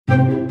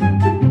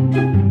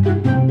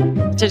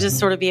to just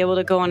sort of be able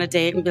to go on a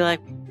date and be like,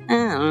 I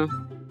don't know.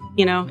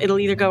 You know, it'll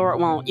either go or it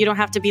won't. You don't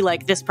have to be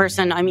like, this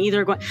person, I'm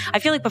either going... I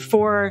feel like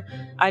before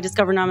I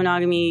discovered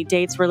non-monogamy,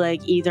 dates were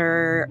like,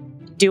 either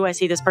do I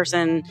see this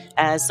person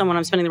as someone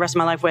I'm spending the rest of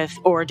my life with,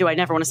 or do I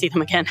never want to see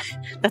them again?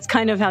 That's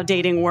kind of how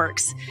dating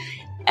works.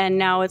 And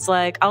now it's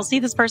like, I'll see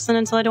this person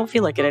until I don't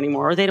feel like it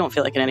anymore, or they don't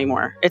feel like it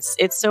anymore. It's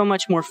so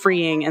much more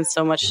freeing and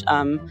so much...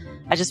 I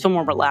just feel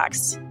more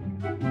relaxed.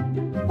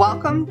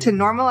 Welcome to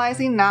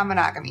Normalizing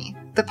Non-Monogamy,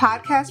 the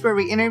podcast where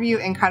we interview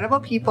incredible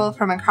people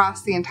from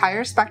across the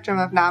entire spectrum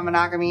of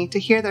non-monogamy to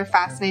hear their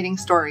fascinating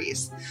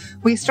stories.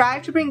 We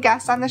strive to bring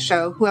guests on the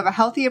show who have a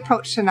healthy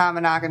approach to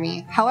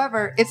non-monogamy.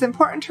 However, it's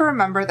important to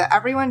remember that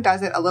everyone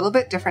does it a little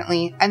bit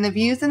differently, and the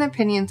views and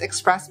opinions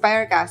expressed by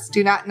our guests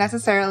do not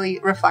necessarily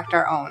reflect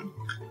our own.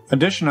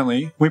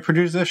 Additionally, we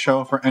produce this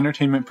show for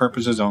entertainment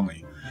purposes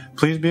only.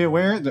 Please be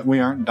aware that we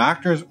aren't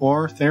doctors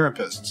or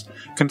therapists.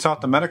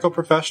 Consult a medical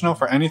professional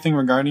for anything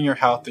regarding your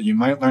health that you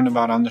might learn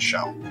about on the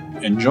show.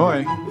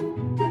 Enjoy!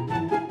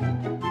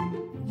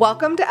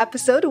 Welcome to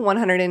episode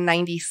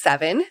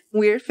 197.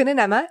 We're Finn and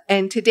Emma,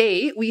 and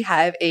today we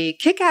have a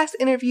kick-ass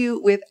interview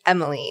with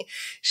Emily.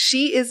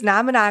 She is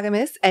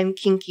non-monogamous and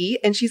kinky,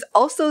 and she's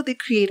also the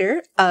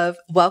creator of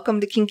Welcome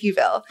to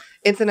Kinkyville.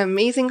 It's an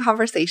amazing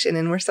conversation,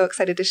 and we're so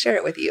excited to share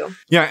it with you.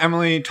 Yeah,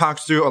 Emily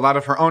talks through a lot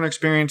of her own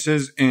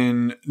experiences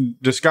in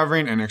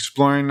discovering and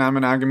exploring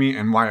non-monogamy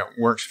and why it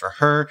works for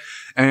her,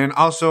 and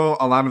also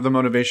a lot of the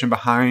motivation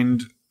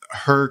behind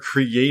her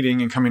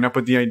creating and coming up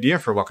with the idea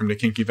for Welcome to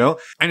Kinkyville.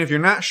 And if you're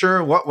not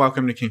sure what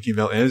Welcome to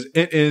Kinkyville is,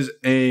 it is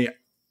a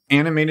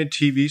animated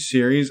TV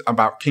series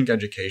about kink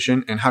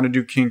education and how to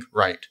do kink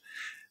right.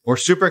 We're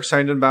super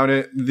excited about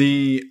it.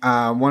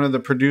 One of the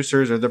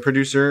producers, or the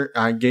producer,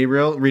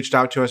 Gabriel, reached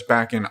out to us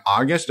back in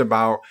August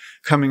about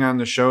coming on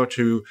the show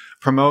to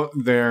promote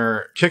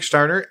their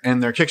Kickstarter,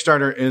 and their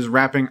Kickstarter is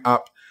wrapping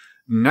up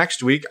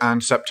next week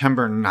on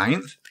September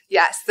 9th.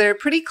 Yes, they're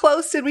pretty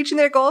close to reaching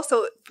their goal,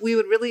 so we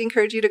would really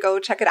encourage you to go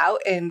check it out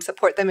and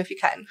support them if you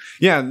can.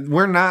 Yeah,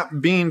 we're not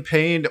being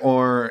paid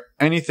or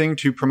anything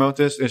to promote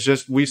this. It's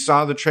just we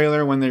saw the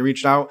trailer when they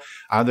reached out.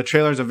 The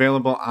trailer is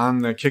available on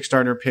the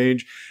Kickstarter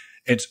page.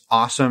 It's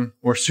awesome.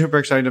 We're super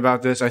excited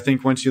about this. I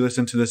think once you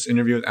listen to this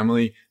interview with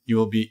Emily, you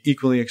will be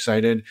equally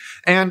excited.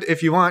 And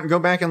if you want, go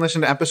back and listen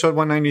to episode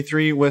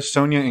 193 with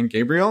Sonia and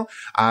Gabriel.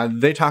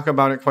 They talk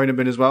about it quite a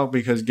bit as well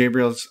because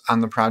Gabriel's on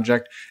the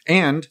project,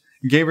 and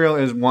Gabriel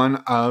is one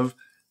of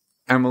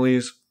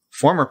Emily's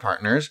former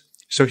partners.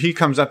 So he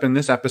comes up in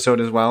this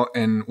episode as well,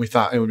 and we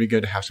thought it would be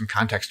good to have some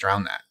context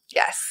around that.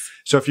 Yes.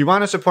 So if you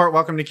want to support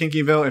Welcome to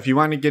Kinkyville, if you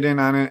want to get in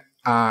on it,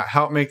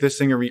 help make this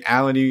thing a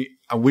reality,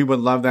 we would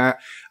love that.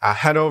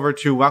 Head over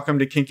to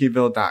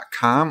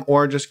welcometokinkyville.com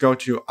or just go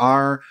to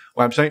our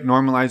website,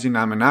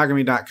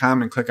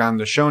 normalizingnonmonogamy.com, and click on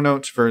the show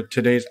notes for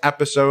today's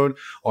episode,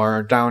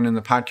 or down in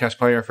the podcast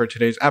player for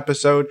today's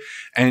episode.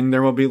 And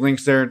there will be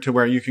links there to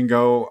where you can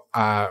go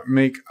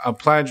make a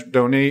pledge,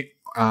 donate,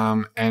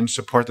 and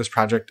support this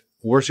project.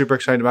 We're super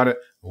excited about it.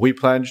 We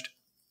pledged.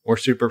 We're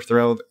super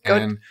thrilled.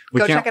 Go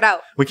check it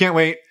out. We can't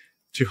wait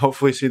to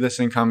hopefully see this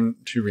thing come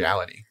to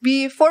reality.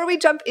 Before we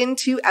jump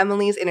into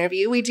Emily's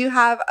interview, we do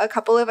have a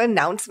couple of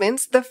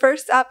announcements. The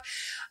first up,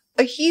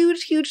 a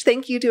huge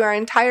thank you to our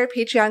entire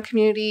Patreon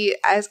community.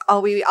 As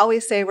we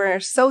always say, we're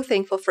so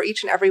thankful for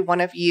each and every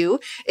one of you.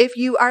 If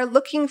you are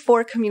looking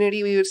for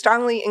community, we would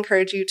strongly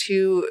encourage you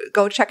to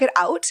go check it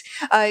out.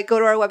 Go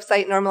to our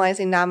website,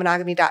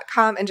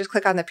 normalizingnonmonogamy.com, and just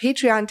click on the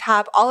Patreon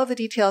tab. All of the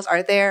details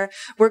are there.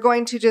 We're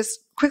going to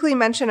just quickly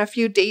mention a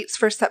few dates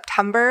for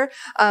September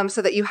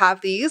so that you have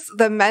these.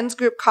 The men's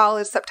group call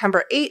is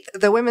September 8th.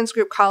 The women's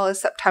group call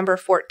is September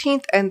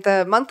 14th. And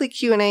the monthly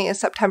Q&A is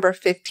September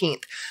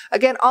 15th.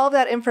 Again, all of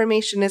that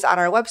information is on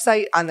our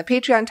website on the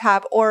Patreon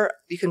tab, or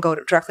you can go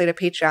directly to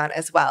Patreon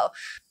as well.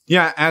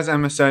 Yeah, as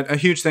Emma said, a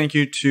huge thank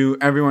you to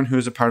everyone who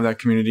is a part of that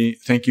community.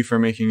 Thank you for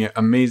making it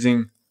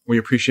amazing. We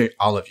appreciate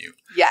all of you.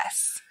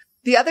 Yes.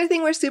 The other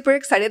thing we're super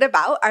excited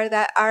about are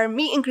that our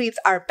meet and greets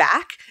are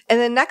back,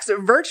 and the next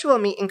virtual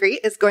meet and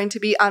greet is going to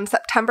be on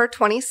September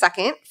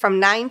 22nd from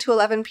 9 to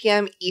 11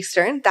 p.m.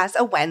 Eastern. That's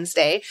a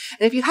Wednesday.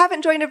 And if you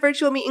haven't joined a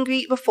virtual meet and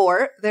greet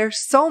before, they're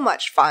so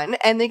much fun,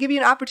 and they give you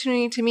an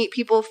opportunity to meet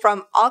people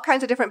from all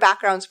kinds of different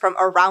backgrounds from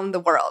around the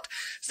world.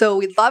 So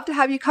we'd love to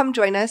have you come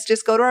join us.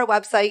 Just go to our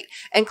website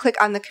and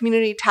click on the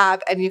community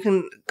tab, and you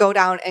can go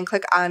down and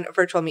click on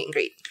virtual meet and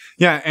greet.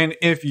 Yeah, and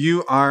if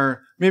you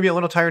are maybe a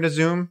little tired of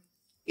Zoom,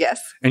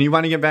 yes, and you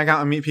want to get back out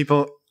and meet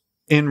people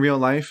in real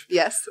life,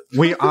 yes,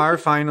 we are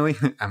finally,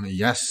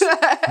 yes,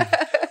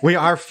 we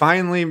are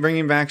finally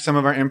bringing back some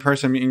of our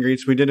in-person meet and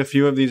greets. We did a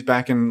few of these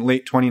back in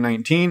late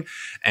 2019,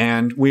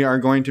 and we are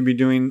going to be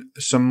doing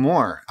some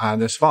more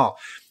this fall.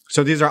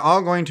 So these are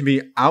all going to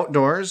be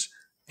outdoors,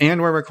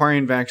 and we're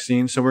requiring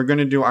vaccines. So we're going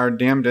to do our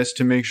damnedest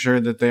to make sure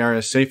that they are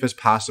as safe as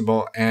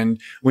possible. And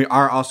we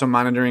are also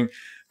monitoring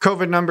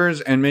COVID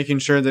numbers and making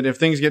sure that if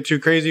things get too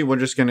crazy, we're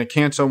just going to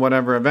cancel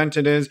whatever event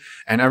it is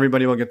and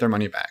everybody will get their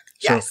money back.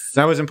 Yes.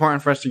 So that was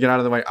important for us to get out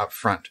of the way up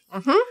front.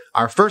 Mm-hmm.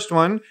 Our first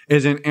one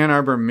is in Ann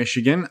Arbor,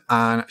 Michigan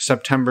on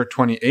September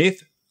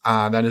 28th.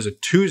 That is a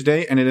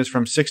Tuesday, and it is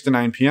from 6 to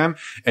 9 p.m.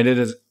 And it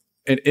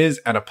is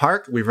at a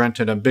park. We've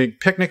rented a big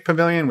picnic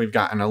pavilion. We've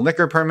gotten a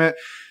liquor permit.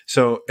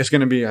 So it's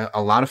going to be a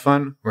lot of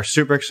fun. We're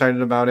super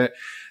excited about it.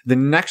 The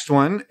next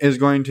one is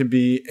going to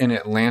be in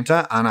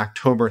Atlanta on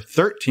October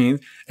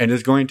 13th. It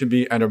is going to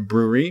be at a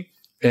brewery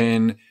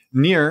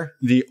near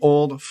the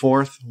Old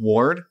 4th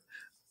Ward.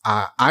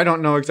 I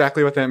don't know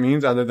exactly what that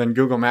means other than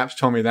Google Maps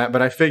told me that,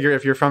 but I figure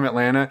if you're from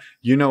Atlanta,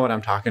 you know what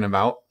I'm talking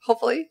about.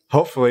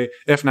 Hopefully.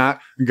 If not,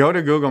 go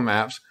to Google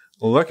Maps,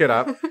 look it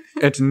up.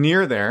 It's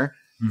near there,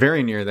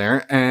 very near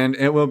there, and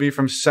it will be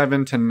from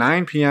 7 to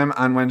 9 p.m.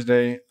 on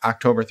Wednesday,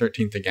 October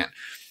 13th again.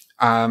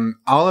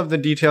 All of the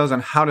details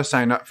on how to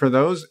sign up for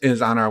those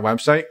is on our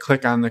website.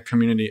 Click on the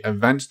community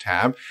events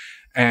tab,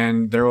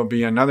 and there will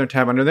be another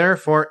tab under there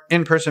for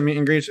in-person meet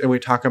and greets. And we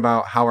talk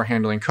about how we're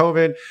handling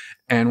COVID.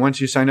 And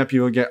once you sign up,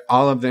 you will get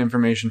all of the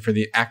information for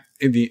the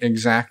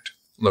exact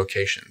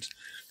locations.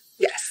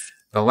 Yes.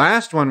 The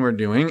last one we're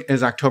doing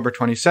is October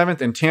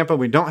 27th in Tampa.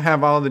 We don't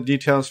have all the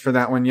details for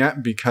that one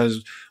yet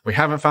because we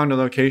haven't found a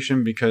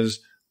location because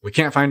we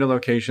can't find a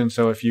location.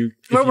 So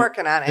we're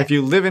working on it. If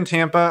you live in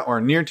Tampa or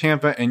near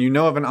Tampa and you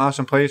know of an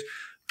awesome place,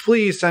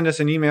 please send us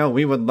an email.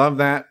 We would love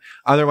that.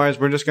 Otherwise,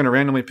 we're just going to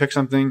randomly pick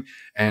something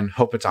and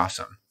hope it's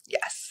awesome.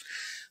 Yes.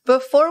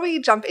 Before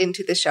we jump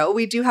into the show,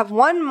 we do have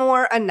one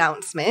more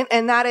announcement,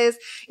 and that is,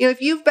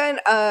 if you've been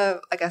a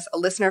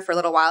listener for a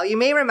little while, you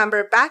may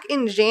remember back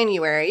in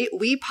January,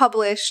 we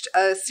published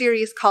a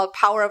series called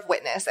Power of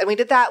Witness, and we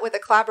did that with a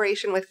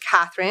collaboration with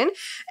Catherine,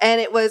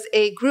 and it was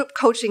a group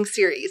coaching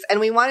series,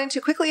 and we wanted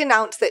to quickly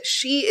announce that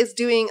she is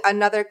doing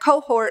another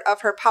cohort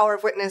of her Power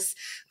of Witness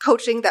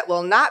coaching that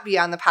will not be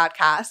on the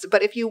podcast,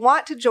 but if you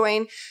want to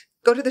join,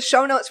 go to the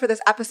show notes for this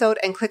episode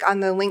and click on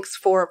the links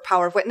for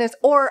Power of Witness,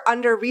 or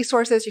under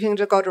resources, you can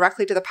just go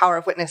directly to the Power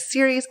of Witness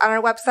series on our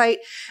website.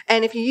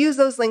 And if you use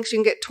those links, you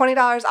can get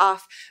 $20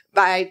 off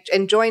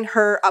and join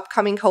her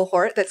upcoming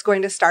cohort that's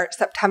going to start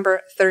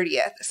September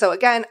 30th. So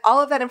again,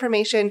 all of that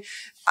information,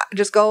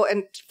 just go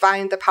and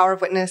find the Power of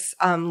Witness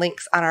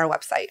links on our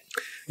website.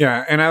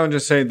 Yeah. And I would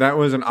just say that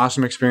was an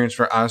awesome experience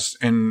for us,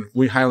 and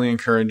we highly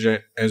encourage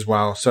it as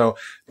well. So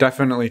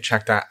definitely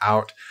check that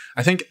out.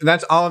 I think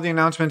that's all of the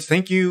announcements.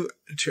 Thank you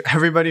to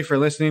everybody for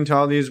listening to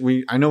all these.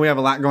 I know we have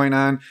a lot going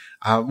on.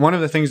 One of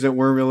the things that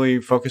we're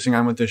really focusing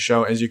on with this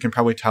show, as you can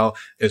probably tell,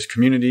 is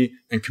community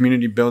and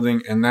community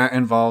building. And that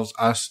involves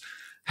us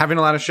having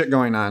a lot of shit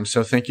going on.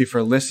 So thank you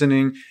for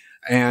listening.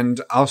 And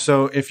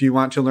also, if you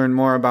want to learn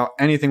more about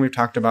anything we've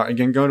talked about,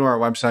 again, go to our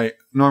website,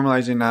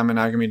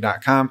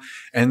 normalizingnonmonogamy.com,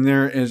 and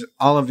there is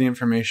all of the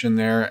information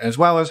there, as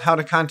well as how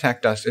to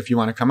contact us if you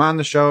want to come on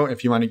the show,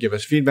 if you want to give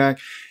us feedback,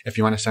 if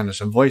you want to send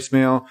us a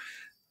voicemail,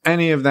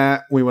 any of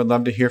that, we would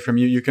love to hear from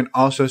you. You can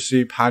also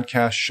see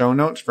podcast show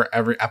notes for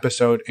every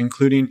episode,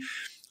 including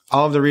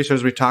all of the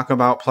resources we talk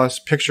about, plus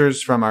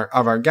pictures of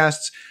our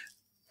guests,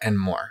 and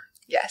more.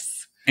 Yes.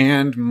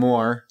 And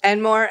more.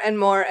 And more and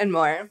more and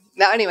more.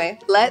 Now, anyway,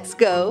 let's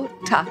go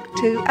talk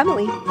to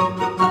Emily.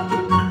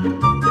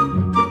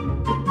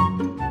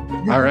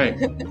 All right.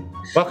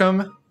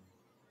 Welcome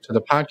to the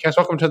podcast.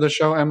 Welcome to the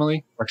show,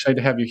 Emily. We're excited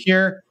to have you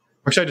here.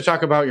 We're excited to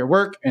talk about your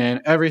work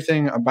and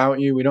everything about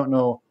you. We don't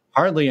know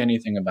hardly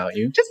anything about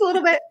you. Just a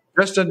little bit.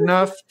 Just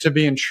enough to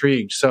be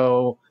intrigued.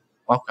 So,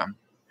 welcome.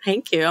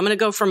 Thank you. I'm going to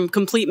go from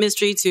complete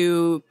mystery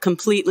to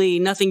completely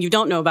nothing you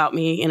don't know about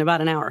me in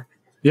about an hour.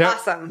 Yeah.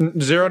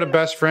 Awesome. 0 to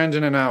best friends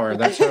in an hour.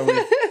 That should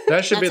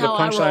be the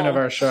punchline of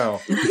our show.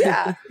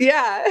 Yeah.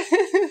 Yeah.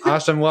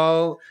 Awesome.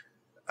 Well,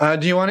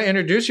 do you want to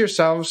introduce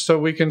yourselves so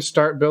we can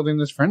start building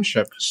this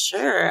friendship?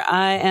 Sure.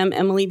 I am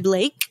Emily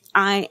Blake.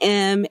 I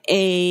am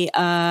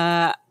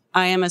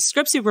a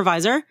script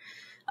supervisor.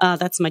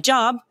 That's my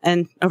job.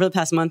 And over the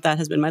past month, that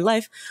has been my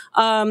life.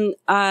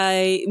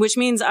 Which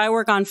means I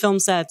work on film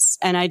sets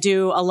and I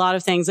do a lot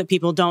of things that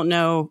people don't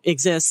know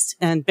exist.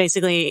 And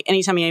basically,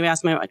 anytime you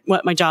ask me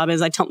what my job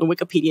is, I tell them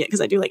Wikipedia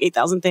because I do like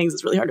 8,000 things.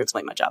 It's really hard to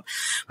explain my job.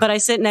 But I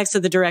sit next to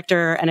the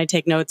director and I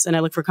take notes and I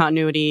look for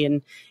continuity.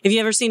 And if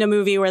you've ever seen a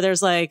movie where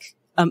there's like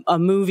a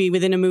movie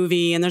within a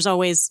movie and there's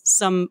always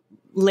some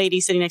lady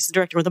sitting next to the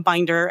director with a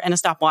binder and a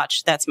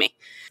stopwatch, that's me.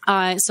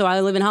 So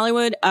I live in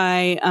Hollywood.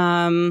 I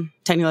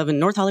technically live in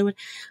North Hollywood.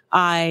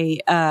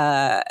 I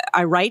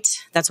write.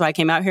 That's why I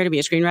came out here, to be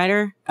a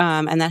screenwriter.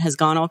 And that has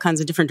gone all kinds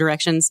of different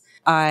directions.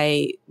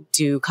 I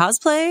do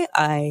cosplay.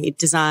 I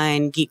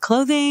design geek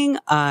clothing.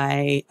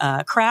 I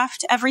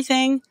craft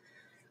everything.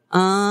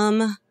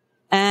 And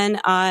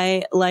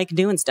I like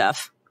doing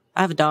stuff. I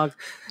have a dog.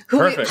 Who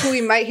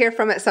we might hear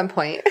from at some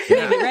point.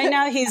 Yeah. Right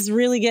now, he's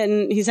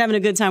having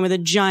a good time with a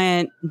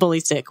giant bully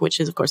stick,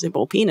 which is, of course, a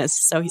bull penis.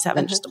 So he's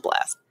having just a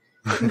blast.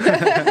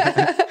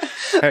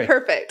 Hey,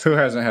 perfect. Who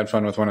hasn't had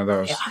fun with one of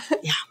those?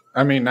 Yeah.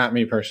 I mean, not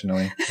me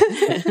personally.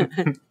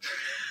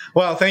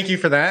 Well, thank you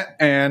for that.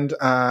 And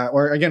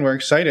we're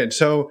excited.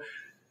 So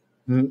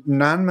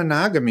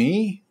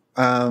non-monogamy.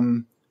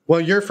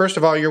 Well, first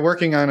of all, you're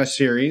working on a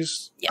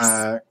series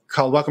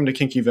called Welcome to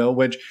Kinkyville,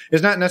 which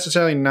is not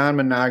necessarily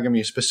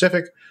non-monogamy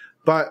specific,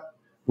 but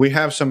we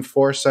have some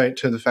foresight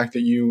to the fact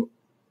that you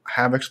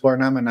have explored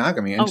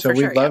non-monogamy. And so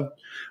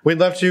we'd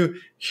love to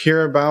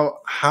hear about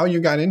how you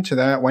got into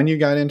that, when you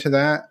got into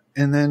that,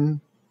 and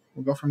then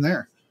we'll go from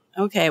there.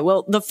 Okay.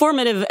 Well, the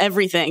formative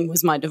everything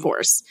was my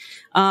divorce.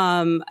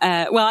 Well,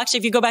 actually,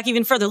 if you go back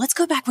even further, let's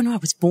go back when I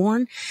was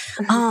born.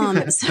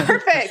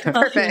 Perfect.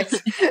 But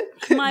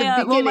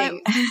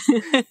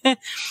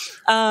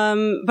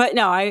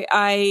no,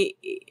 I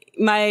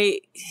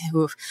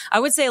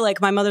would say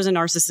like my mother's a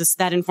narcissist.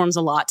 That informs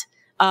a lot.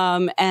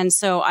 And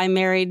so I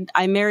married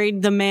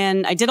the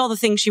man. I did all the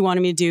things she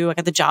wanted me to do. I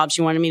got the job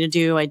she wanted me to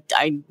do. I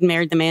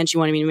married the man she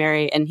wanted me to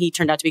marry, and he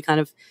turned out to be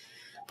kind of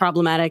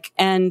problematic.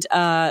 And,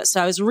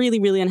 so I was really,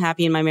 really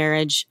unhappy in my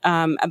marriage.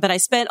 But I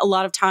spent a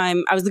lot of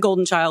time, I was the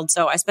golden child.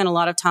 So I spent a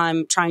lot of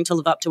time trying to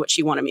live up to what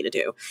she wanted me to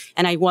do.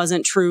 And I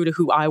wasn't true to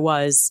who I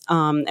was,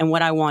 and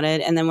what I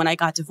wanted. And then when I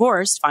got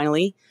divorced,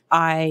 finally,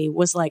 I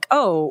was like,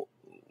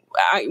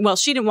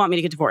 she didn't want me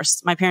to get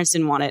divorced. My parents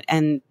didn't want it,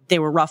 and they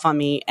were rough on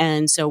me.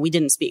 And so we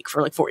didn't speak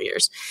for like 4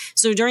 years.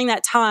 So during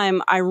that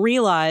time, I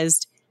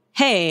realized,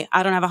 hey,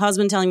 I don't have a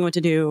husband telling me what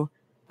to do.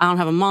 I don't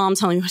have a mom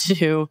telling me what to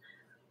do.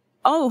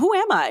 Oh, who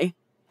am I?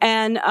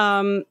 And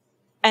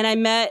I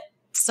met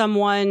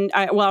someone,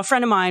 a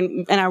friend of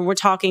mine and I were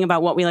talking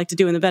about what we like to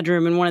do in the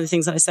bedroom. And one of the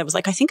things that I said was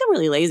like, I think I'm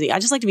really lazy. I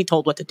just like to be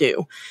told what to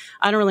do.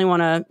 I don't really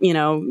want to,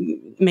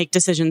 make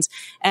decisions.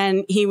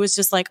 And he was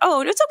just like,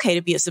 oh, it's okay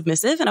to be a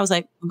submissive. And I was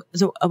like,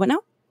 so what now?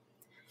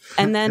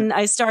 And then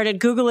I started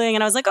Googling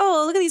and I was like,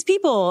 oh, look at these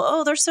people.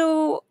 Oh, they're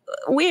so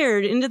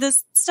weird into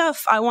this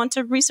stuff. I want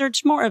to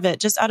research more of it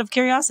just out of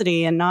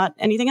curiosity and not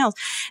anything else.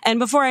 And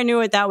before I knew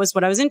it, that was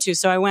what I was into.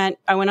 So I went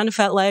onto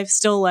FetLife,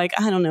 still like,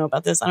 I don't know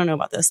about this.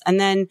 And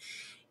then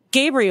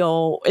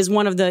Gabriel is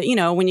one of the,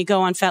 when you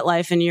go on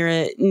FetLife and you're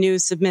a new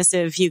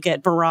submissive, you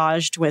get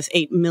barraged with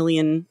 8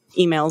 million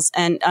emails.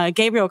 And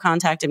Gabriel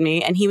contacted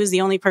me, and he was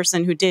the only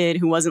person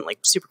who wasn't like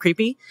super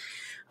creepy.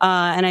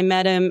 And I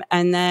met him,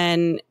 and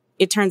then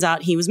it turns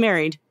out he was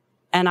married.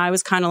 And I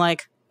was kind of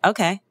like,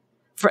 okay.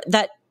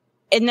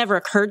 It never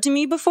occurred to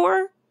me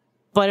before,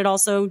 but it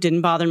also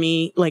didn't bother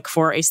me like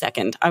for a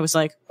second. I was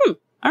like,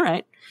 all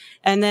right.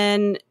 And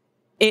then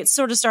it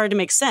sort of started to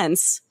make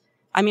sense.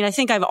 I mean, I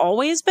think I've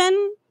always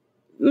been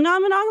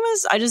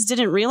non-monogamous. I just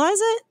didn't realize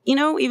it.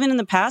 Even in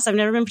the past, I've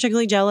never been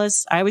particularly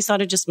jealous. I always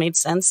thought it just made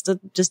sense to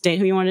just date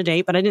who you want to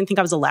date, but I didn't think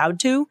I was allowed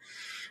to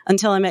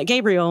until I met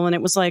Gabriel. And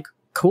it was like,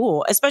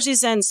 cool, especially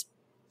since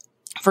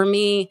for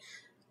me,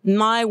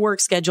 my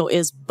work schedule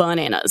is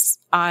bananas.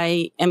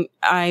 I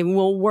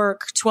will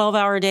work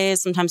 12-hour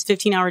days, sometimes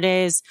 15-hour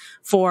days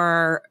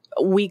for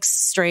weeks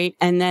straight,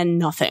 and then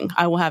nothing.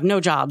 I will have no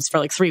jobs for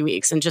like 3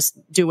 weeks and just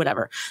do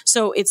whatever.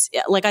 So it's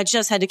like, I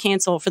just had to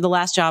cancel for the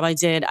last job I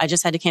did. I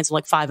just had to cancel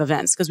like 5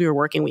 events because we were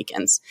working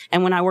weekends.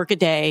 And when I work a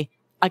day,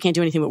 I can't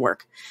do anything but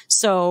work.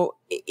 So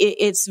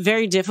it's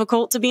very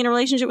difficult to be in a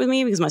relationship with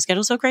me because my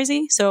schedule's so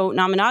crazy. So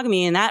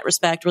non-monogamy in that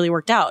respect really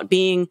worked out.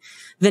 Being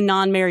the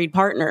non-married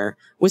partner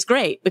was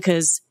great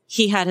because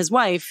he had his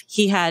wife,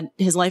 he had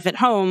his life at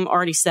home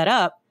already set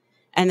up.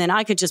 And then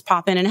I could just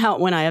pop in and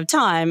out when I have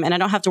time. And I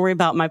don't have to worry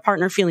about my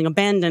partner feeling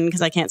abandoned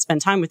because I can't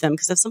spend time with them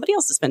because I have somebody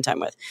else to spend time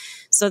with.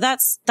 So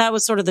that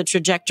was sort of the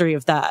trajectory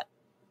of that,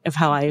 of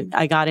how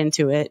I got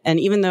into it. And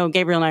even though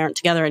Gabriel and I aren't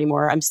together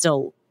anymore,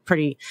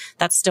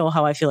 that's still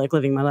how I feel like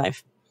living my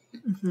life.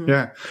 Mm-hmm.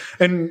 Yeah.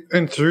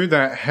 And through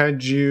that,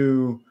 had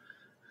you,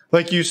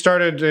 like you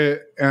started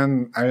it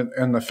in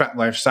the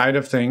FetLife side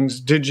of things,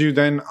 did you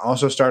then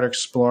also start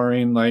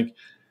exploring like,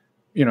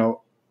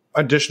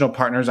 additional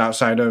partners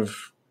outside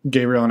of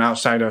Gabriel and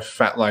outside of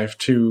FetLife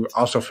to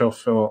also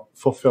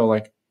fulfill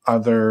like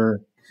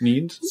other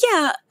needs?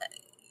 Yeah.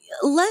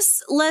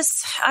 Less,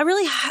 I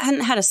really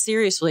hadn't had a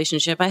serious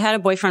relationship. I had a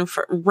boyfriend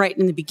right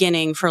in the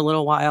beginning for a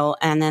little while.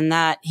 And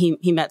then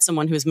he met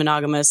someone who was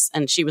monogamous,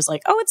 and she was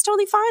like, oh, it's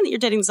totally fine that you're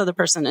dating this other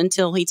person,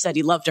 until he said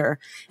he loved her.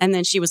 And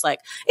then she was like,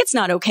 it's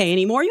not okay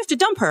anymore. You have to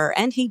dump her.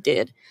 And he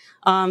did.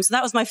 So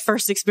that was my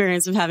first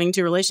experience of having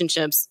 2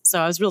 relationships.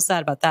 So I was real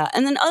sad about that.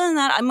 And then other than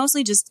that, I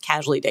mostly just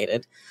casually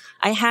dated.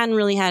 I hadn't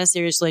really had a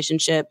serious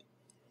relationship,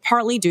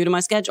 partly due to my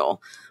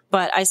schedule.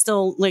 But I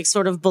still like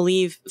sort of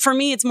believe, for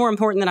me, it's more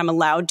important that I'm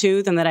allowed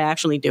to than that I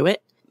actually do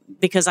it,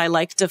 because I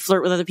like to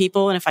flirt with other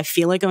people. And if I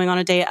feel like going on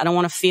a date, I don't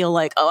want to feel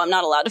like, oh, I'm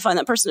not allowed to find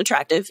that person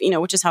attractive,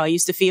 which is how I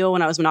used to feel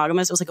when I was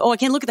monogamous. I was like, oh, I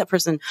can't look at that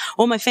person.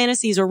 Oh, my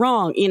fantasies are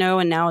wrong,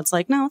 and now it's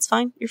like, no, it's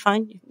fine. You're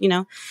fine,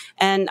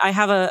 And I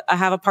have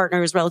a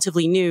partner who's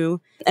relatively new,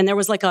 and there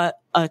was like a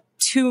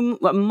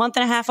month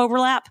and a half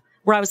overlap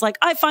where I was like,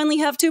 I finally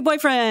have 2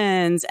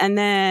 boyfriends. And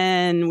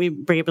then we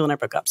break up and I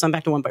broke up. So I'm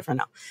back to 1 boyfriend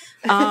now.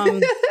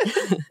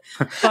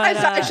 But,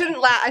 I shouldn't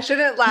laugh. I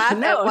shouldn't laugh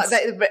No, at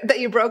that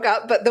you broke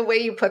up, but the way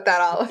you put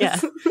that all. Yeah.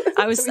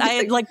 I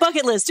had like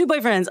bucket list, 2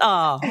 boyfriends.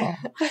 Oh,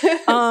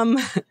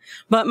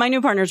 but my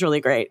new partner's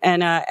really great.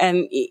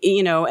 And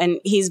you know,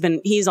 and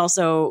he's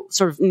also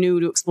sort of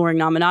new to exploring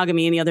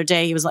non-monogamy. And the other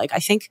day he was like, I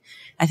think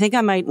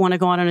I might want to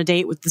go out on a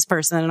date with this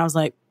person. And I was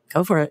like,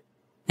 go for it.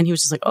 And he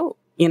was just like, oh,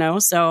 you know,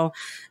 so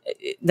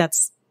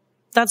that's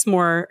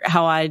more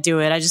how I do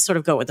it. I just sort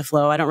of go with the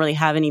flow. I don't really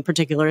have any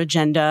particular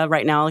agenda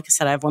right now. Like I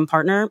said, I have 1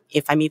 partner.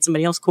 If I meet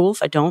somebody else, cool.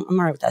 If I don't, I'm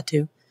all right with that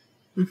too.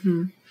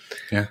 Mm-hmm.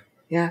 Yeah.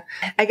 Yeah.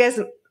 I guess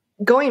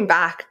going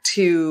back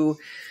to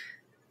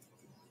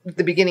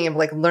the beginning of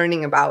like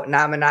learning about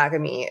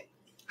non-monogamy,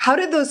 how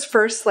did those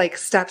first like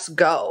steps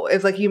go?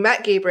 If like you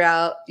met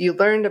Gabriel,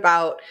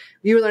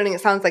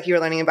 it sounds like you were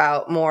learning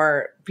about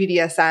more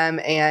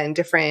BDSM and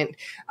different,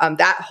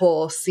 that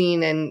whole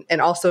scene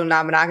and also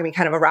non-monogamy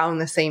kind of around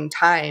the same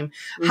time.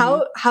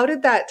 Mm-hmm. How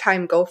did that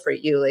time go for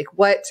you? Like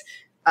what,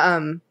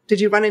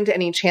 did you run into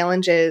any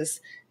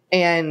challenges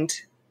and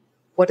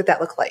what did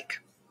that look like?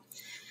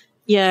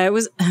 Yeah, it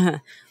was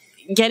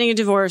getting a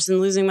divorce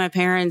and losing my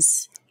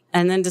parents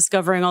and then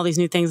discovering all these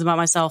new things about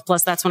myself.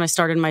 Plus, that's when I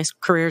started my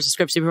career as a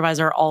script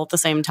supervisor all at the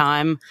same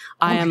time.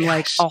 I am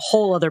like a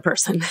whole other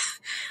person.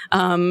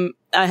 I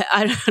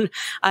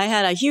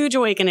had a huge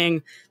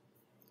awakening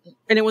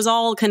and it was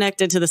all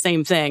connected to the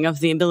same thing of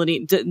the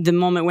ability, the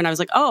moment when I was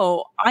like,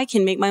 oh, I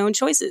can make my own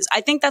choices.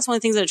 I think that's one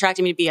of the things that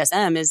attracted me to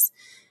BSM is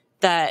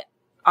that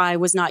I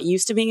was not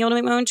used to being able to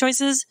make my own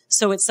choices.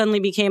 So it suddenly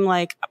became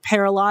like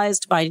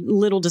paralyzed by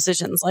little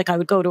decisions. Like I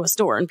would go to a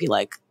store and be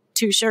like,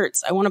 2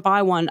 shirts. I want to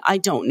buy one. I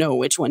don't know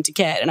which one to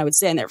get. And I would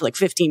stand there for like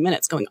 15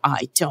 minutes going,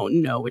 I don't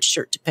know which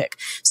shirt to pick.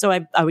 So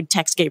I would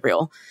text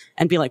Gabriel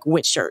and be like,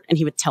 which shirt? And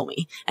he would tell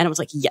me. And I was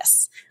like,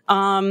 yes.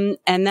 And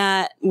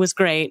that was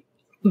great.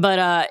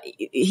 But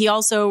he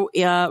also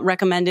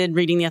recommended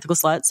reading The Ethical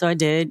Slut. So I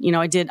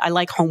did. I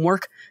like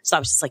homework. So I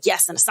was just like,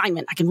 yes, an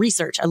assignment. I can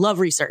research. I love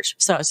research.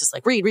 So I was just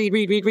like, read,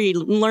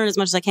 learn as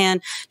much as I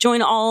can.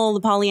 Join all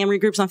the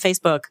polyamory groups on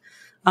Facebook.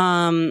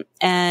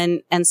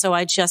 And so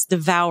I just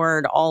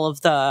devoured all of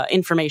the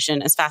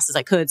information as fast as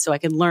I could so I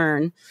could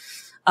learn.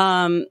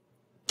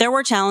 There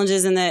were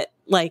challenges in that,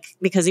 like,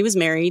 because he was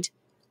married,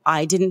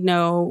 I didn't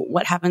know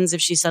what happens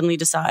if she suddenly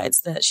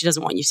decides that she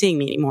doesn't want you seeing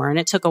me anymore. And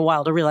it took a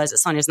while to realize that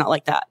Sonya's not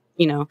like that,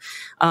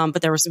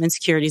 but there were some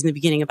insecurities in the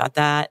beginning about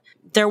that.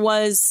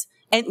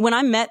 And when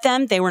I met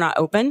them, they were not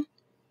open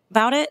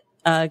about it.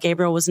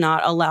 Gabriel was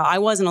not allowed. I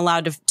wasn't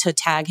allowed to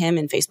tag him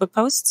in Facebook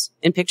posts,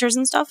 in pictures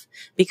and stuff,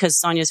 because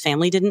Sonya's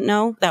family didn't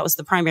know. That was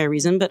the primary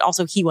reason, but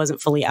also he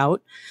wasn't fully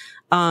out.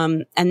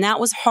 And that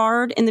was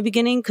hard in the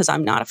beginning because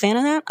I'm not a fan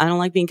of that. I don't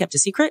like being kept a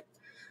secret.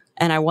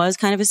 And I was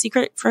kind of a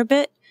secret for a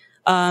bit.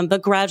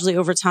 But gradually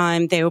over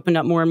time, they opened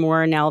up more and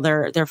more. And now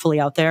they're fully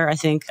out there. I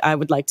think I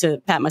would like to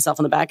pat myself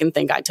on the back and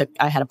think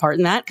I had a part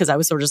in that because I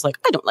was sort of just like,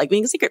 I don't like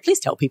being a secret.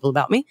 Please tell people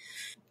about me.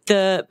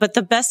 But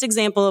the best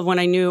example of when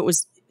I knew it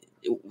was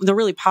the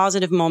really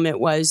positive moment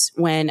was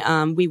when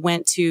we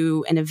went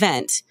to an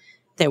event.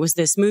 There was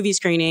this movie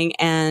screening,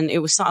 and it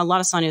was a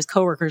lot of Sonya's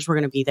coworkers were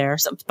going to be there.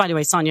 So, by the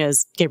way, Sonya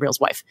is Gabriel's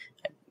wife,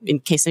 in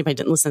case anybody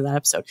didn't listen to that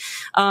episode.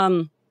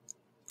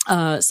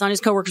 Sonya's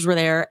coworkers were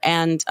there,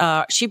 and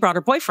she brought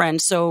her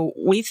boyfriend. So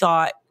we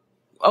thought,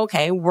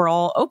 okay, we're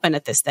all open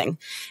at this thing.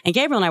 And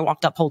Gabriel and I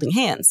walked up holding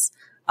hands.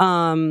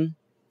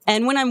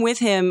 And when I'm with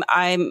him,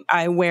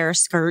 I wear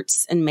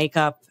skirts and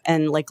makeup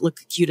and like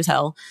look cute as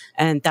hell.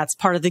 And that's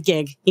part of the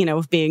gig,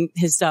 of being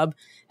his sub.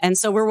 And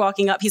so we're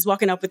walking up, he's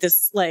walking up with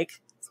this like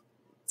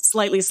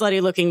slightly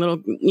slutty looking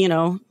little,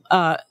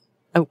 I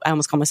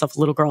almost call myself a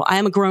little girl. I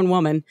am a grown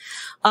woman.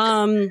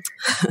 I'm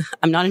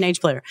not an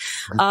age player.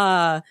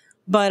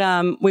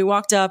 But we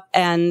walked up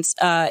and,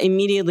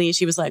 immediately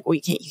she was like, well,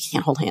 you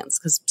can't hold hands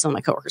because some of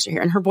my coworkers are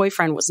here. And her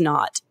boyfriend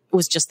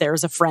was just there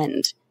as a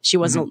friend. She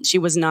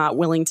was not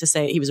willing to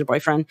say he was her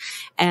boyfriend.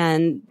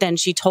 And then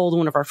she told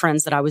one of our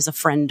friends that I was a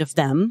friend of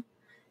them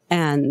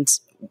and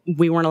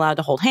we weren't allowed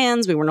to hold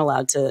hands. We weren't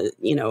allowed to,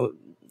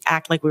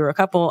 act like we were a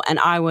couple. And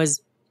I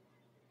was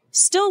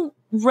still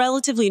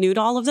relatively new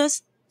to all of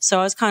this. So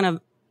I was kind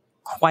of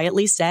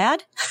quietly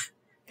sad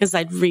because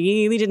I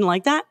really didn't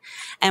like that.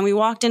 And we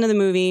walked into the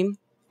movie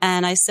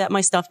and I set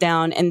my stuff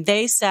down and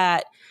they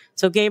sat.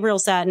 So Gabriel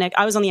sat next,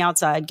 I was on the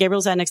outside.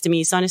 Gabriel sat next to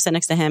me. Sonya sat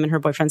next to him and her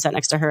boyfriend sat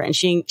next to her. And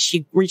she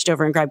reached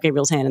over and grabbed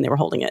Gabriel's hand and they were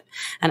holding it.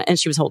 And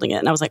she was holding it.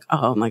 And I was like,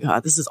 oh my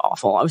God, this is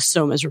awful. I was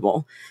so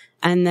miserable.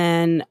 And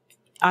then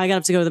I got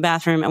up to go to the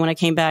bathroom. And when I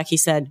came back, he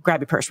said, grab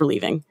your purse, we're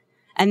leaving.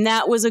 And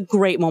that was a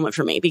great moment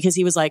for me because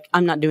he was like,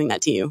 I'm not doing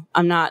that to you.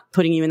 I'm not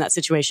putting you in that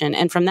situation.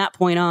 And from that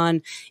point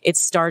on, it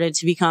started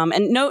to become,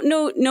 and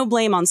no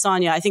blame on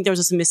Sonia. I think there was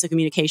just a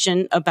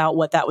miscommunication about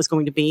what that was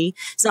going to be.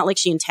 It's not like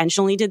she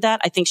intentionally did that.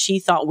 I think she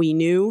thought we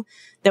knew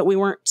that we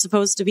weren't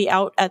supposed to be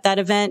out at that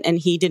event, and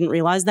he didn't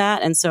realize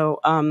that. And so,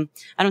 I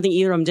don't think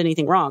either of them did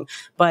anything wrong,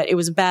 but it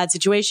was a bad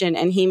situation,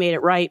 and he made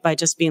it right by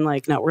just being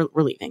like, no,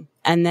 we're leaving.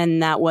 And then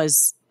that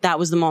was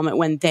the moment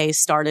when they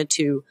started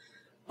to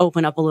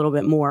open up a little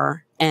bit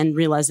more and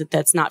realize that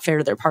that's not fair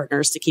to their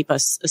partners to keep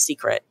us a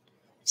secret.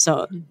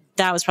 So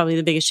that was probably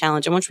the biggest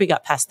challenge. And once we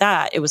got past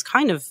that, it was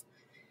kind of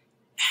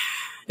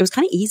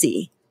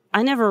easy.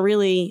 I never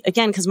really,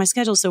 again, because my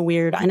schedule's so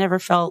weird, I never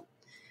felt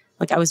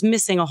like I was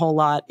missing a whole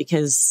lot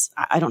because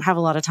I don't have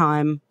a lot of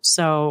time.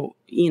 So,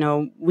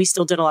 we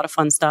still did a lot of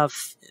fun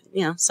stuff.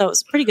 So it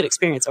was a pretty good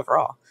experience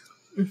overall.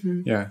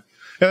 Mm-hmm. Yeah.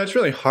 Yeah, that's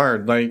really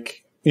hard. Like,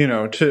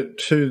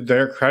 to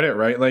their credit,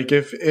 right? Like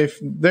if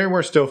they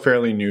were still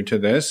fairly new to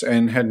this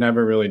and had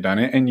never really done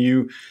it, and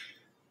you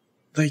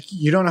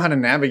don't know how to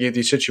navigate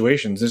these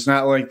situations. It's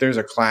not like there's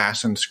a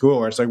class in school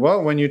where it's like,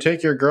 well, when you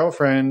take your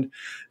girlfriend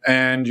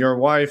and your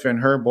wife and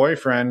her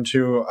boyfriend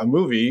to a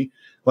movie,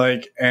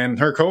 and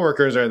her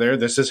coworkers are there,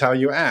 this is how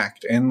you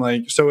act.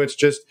 And so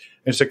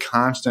it's a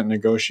constant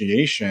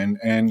negotiation,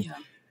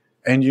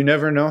 and you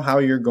never know how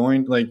you're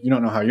going, you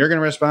don't know how you're going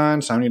to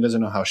respond. Sonia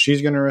doesn't know how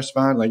she's going to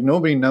respond.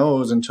 Nobody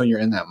knows until you're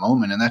in that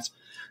moment. And it's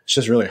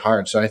just really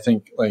hard. So I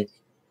think I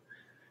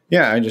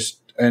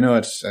know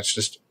that's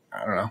just,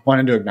 I don't know,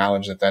 wanted to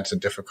acknowledge that that's a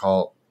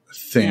difficult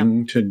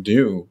thing to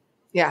do.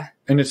 Yeah.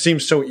 And it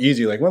seems so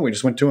easy. We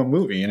just went to a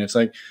movie, and it's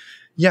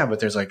but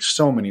there's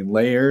so many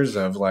layers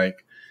of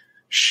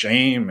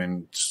shame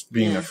and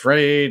being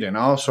afraid and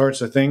all sorts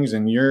of things.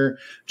 And you're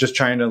just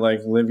trying to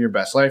live your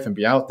best life and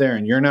be out there,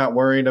 and you're not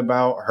worried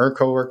about her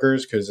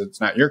coworkers because it's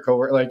not your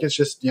coworker. It's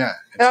just, it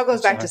all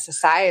goes back to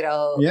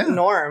societal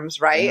norms,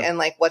 right? Yeah. And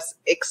what's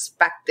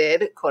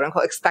expected, quote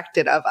unquote,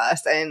 expected of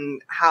us,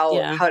 and how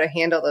to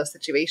handle those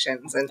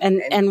situations.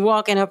 And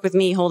walking up with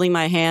me, holding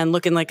my hand,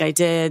 looking like I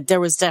did, there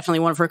was definitely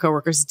one of her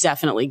coworkers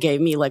definitely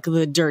gave me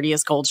the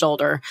dirtiest cold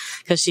shoulder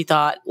because she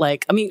thought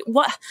what?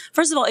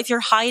 First of all, if you're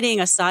hiding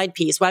a side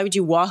piece, why would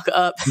you walk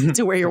up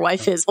to where your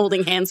wife is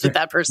holding hands with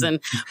that person?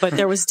 But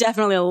there was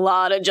definitely a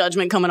lot of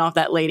judgment coming off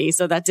that lady.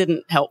 So that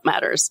didn't help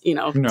matters,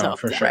 No, so,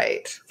 for sure.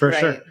 Right. For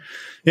sure.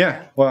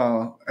 Yeah.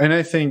 Well, and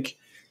I think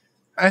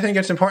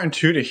it's important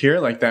too to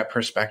hear that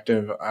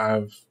perspective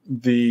of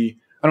I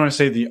don't want to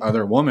say the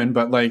other woman,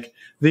 but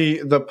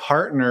the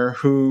partner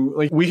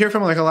who we hear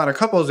from a lot of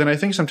couples. And I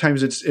think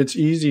sometimes it's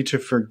easy to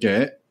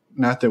forget,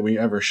 not that we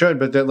ever should,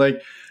 but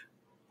that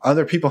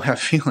other people have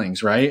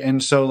feelings, right?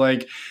 And so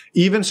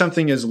even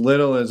something as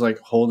little as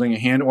holding a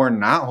hand or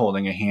not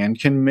holding a hand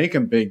can make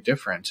a big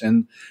difference.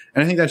 And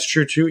I think that's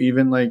true too,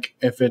 even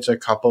if it's a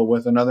couple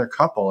with another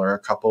couple or a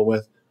couple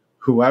with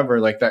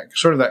whoever, that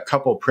sort of that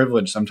couple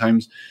privilege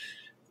sometimes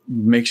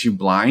makes you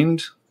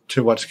blind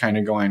to what's kind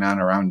of going on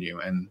around you.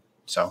 And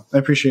so I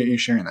appreciate you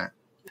sharing that.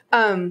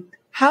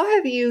 How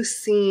have you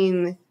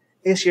seen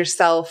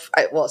yourself?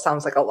 Well, it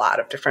sounds like a lot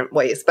of different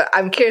ways, but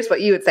I'm curious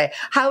what you would say.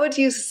 How have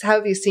you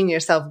seen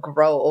yourself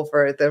grow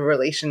over the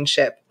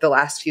relationship the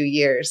last few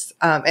years,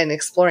 and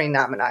exploring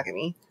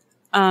non-monogamy?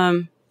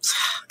 God,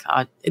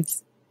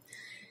 it's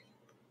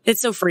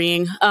so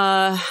freeing,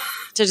 to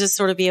just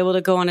sort of be able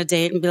to go on a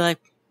date and be like,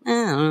 I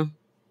don't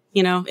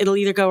know, it'll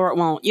either go or it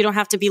won't. You don't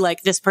have to be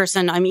like this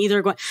person. I'm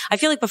either going, I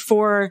feel like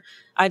before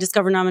I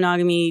discovered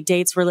non-monogamy,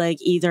 dates were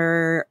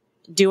either,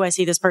 do I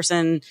see this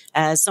person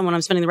as someone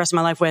I'm spending the rest of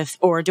my life with,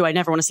 or do I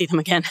never want to see them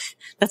again?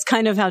 That's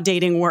kind of how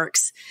dating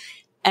works.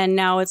 And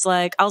now it's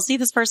I'll see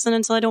this person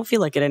until I don't feel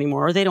like it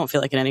anymore, or they don't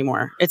feel like it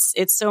anymore.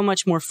 It's so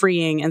much more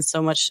freeing and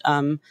so much,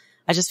 I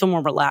just feel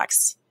more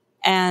relaxed.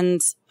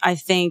 And I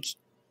think,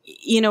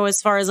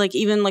 as far as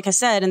even I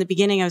said in the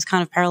beginning, I was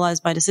kind of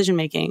paralyzed by decision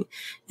making.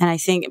 And I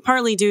think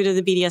partly due to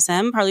the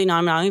BDSM, partly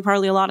non-monogamy,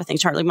 partly a lot of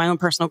things, partly my own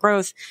personal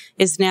growth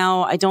is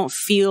now I don't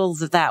feel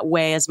that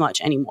way as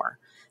much anymore.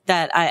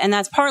 And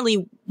that's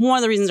partly one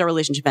of the reasons our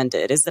relationship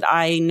ended, is that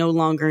I no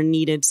longer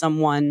needed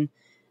someone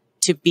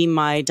to be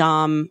my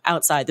dom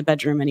outside the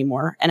bedroom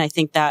anymore. And I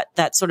think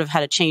that sort of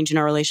had a change in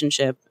our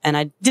relationship. And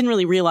I didn't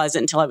really realize it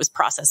until I was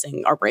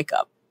processing our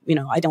breakup.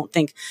 I don't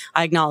think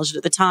I acknowledged it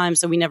at the time.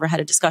 So we never had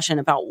a discussion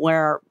about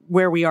where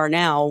we are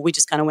now. We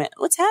just kind of went,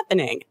 what's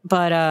happening?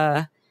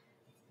 But,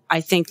 I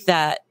think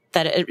that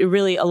it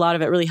really, a lot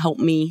of it really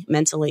helped me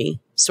mentally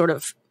sort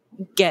of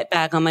get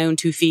back on my own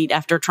 2 feet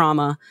after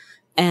trauma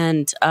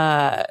and,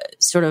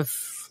 sort of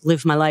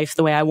live my life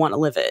the way I want to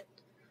live it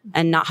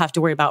and not have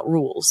to worry about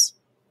rules.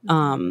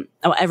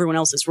 Everyone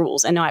else's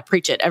rules. And now I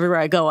preach it everywhere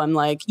I go. I'm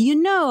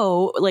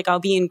I'll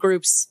be in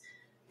groups,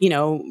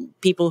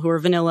 people who are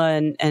vanilla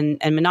and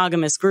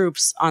monogamous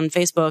groups on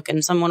Facebook,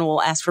 and someone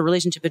will ask for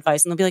relationship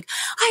advice and they'll be like,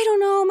 I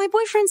don't know, my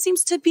boyfriend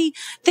seems to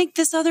think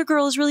this other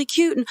girl is really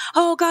cute, and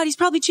oh God, he's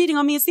probably cheating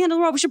on me. It's the end of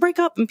the world. We should break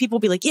up. And people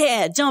will be like,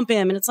 yeah, dump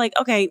him. And it's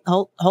okay,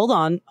 hold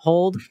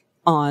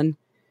on.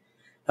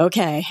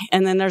 okay.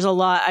 And then there's a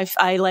lot,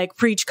 I like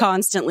preach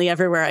constantly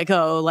everywhere I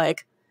go,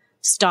 like,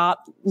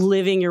 stop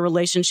living your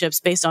relationships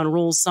based on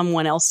rules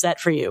someone else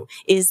set for you.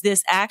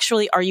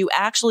 Are you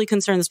actually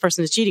concerned this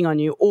person is cheating on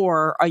you,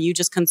 or are you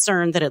just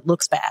concerned that it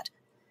looks bad?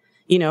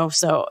 You know,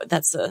 so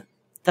that's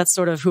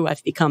sort of who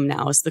I've become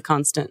now, is the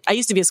constant. I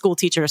used to be a school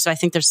teacher, so I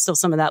think there's still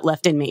some of that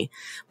left in me,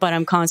 but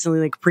I'm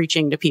constantly like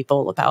preaching to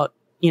people about,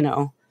 you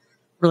know,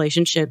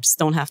 relationships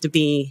don't have to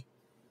be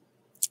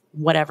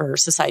whatever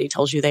society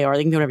tells you they are.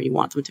 They can be whatever you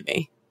want them to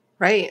be.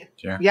 Right.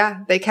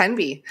 Yeah, they can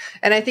be.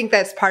 And I think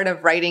that's part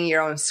of writing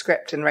your own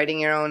script and writing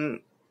your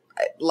own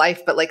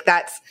life. But like,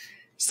 that's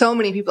so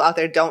many people out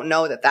there don't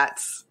know that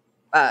that's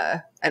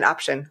an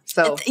option.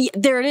 So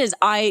there it is.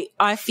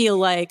 I feel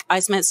like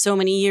I spent so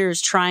many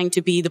years trying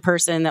to be the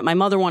person that my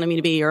mother wanted me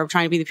to be, or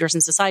trying to be the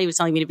person society was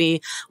telling me to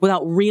be,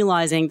 without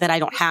realizing that I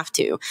don't have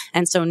to.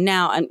 And so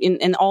now I'm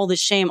in all this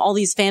shame, all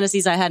these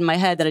fantasies I had in my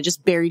head that I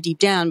just buried deep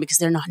down because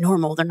they're not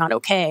normal. They're not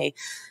okay.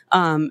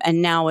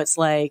 And now it's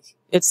like,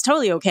 it's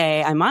totally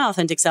okay. I'm my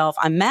authentic self.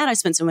 I'm mad I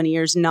spent so many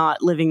years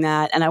not living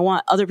that. And I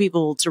want other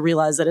people to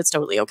realize that it's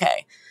totally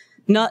okay.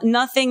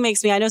 Nothing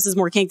makes me, I know this is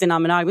more kink than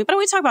non-monogamy, but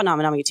we talk about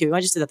non-monogamy too.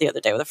 I just did that the other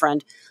day with a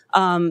friend,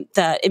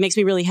 that it makes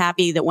me really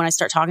happy that when I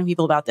start talking to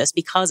people about this,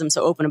 because I'm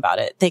so open about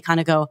it, they kind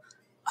of go,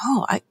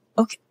 oh,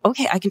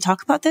 okay, I can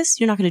talk about this.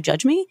 You're not going to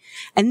judge me.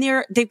 And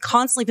they've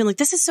constantly been like,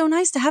 this is so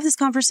nice to have this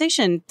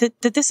conversation, that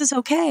this is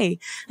okay.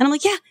 And I'm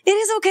like, yeah, it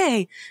is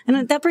okay.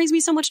 And that brings me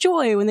so much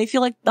joy when they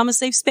feel like I'm a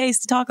safe space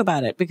to talk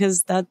about it,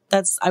 because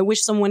I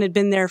wish someone had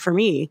been there for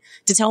me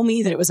to tell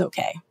me that it was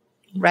okay.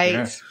 Right.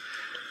 Yes.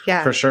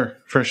 Yeah. For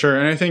sure.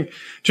 And I think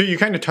too, you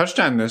kind of touched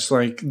on this,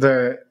 like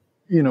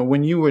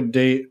when you would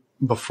date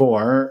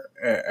before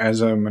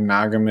as a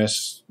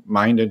monogamous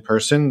minded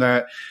person,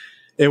 that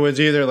it was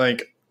either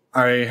like,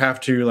 I have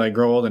to like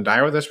grow old and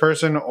die with this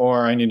person,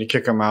 or I need to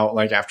kick them out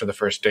like after the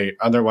first date.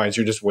 Otherwise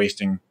you're just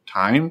wasting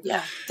time.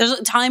 Yeah.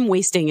 Time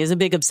wasting is a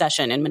big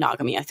obsession in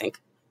monogamy, I think.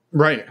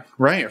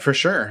 Right, for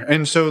sure.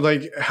 And so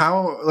like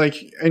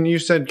and you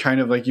said kind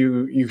of like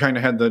you kind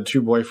of had the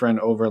two boyfriend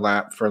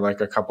overlap for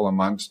like a couple of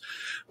months,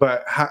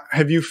 but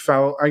have you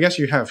felt, I guess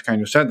you have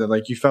kind of said that,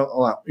 like you feel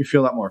a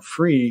lot more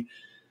free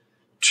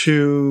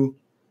to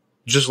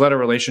just let a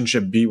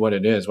relationship be what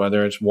it is,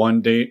 whether it's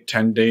 1 date,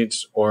 10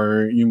 dates,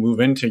 or you move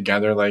in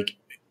together. Like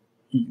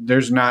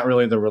there's not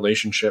really the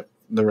relationship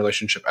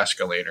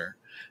escalator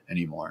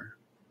anymore.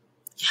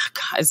 Yeah,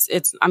 guys,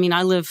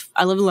 I live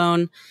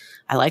alone.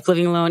 I like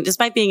living alone.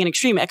 Despite being an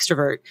extreme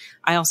extrovert,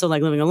 I also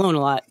like living alone a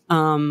lot.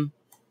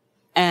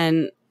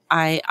 And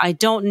I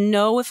don't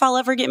know if I'll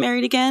ever get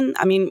married again.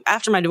 I mean,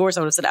 after my divorce,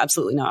 I would have said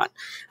absolutely not.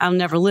 I'll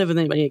never live with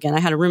anybody again.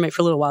 I had a roommate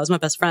for a little while. It was my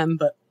best friend,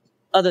 but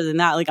other than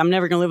that, like, I'm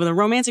never going to live with a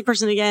romantic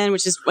person again,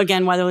 which is,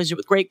 again, why the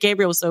relationship with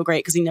Gabriel was so great,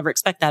 because he never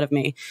expected that of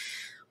me.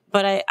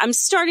 But I'm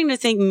starting to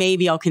think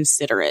maybe I'll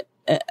consider it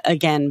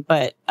again,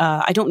 but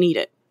I don't need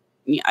it.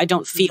 I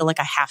don't feel like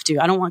I have to.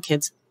 I don't want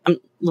kids. I'm a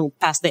little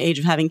past the age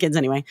of having kids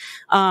anyway.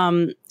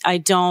 I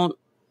don't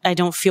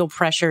feel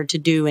pressured to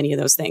do any of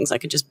those things. I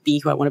could just be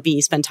who I want to be,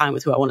 spend time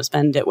with who I want to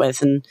spend it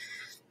with, and,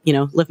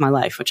 live my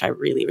life, which I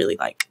really, really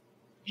like.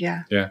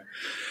 Yeah. Yeah.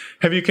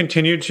 Have you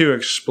continued to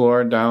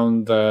explore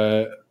down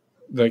the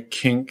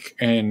kink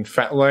and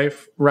fet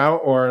life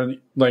route, or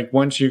like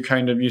once you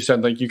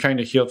said like you kind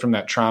of healed from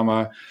that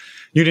trauma,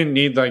 you didn't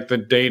need like the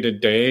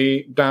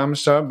day-to-day dom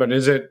sub, but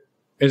is it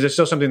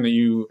still something that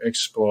you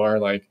explore?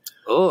 Like,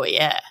 oh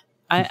yeah,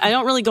 I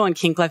don't really go on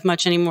kink life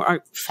much anymore,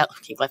 or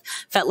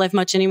fet life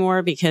much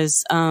anymore,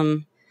 because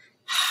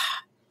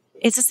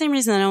it's the same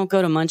reason I don't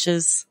go to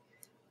munches.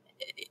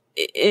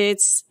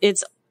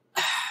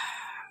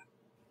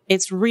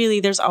 It's really,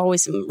 there's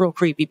always some real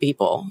creepy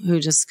people who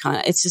just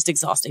it's just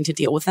exhausting to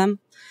deal with them.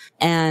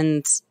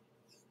 And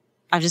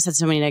I've just had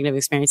so many negative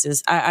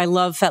experiences. I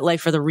love Fet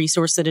Life for the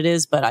resource that it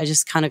is, but I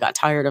just kind of got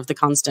tired of the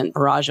constant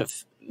barrage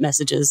of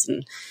messages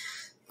and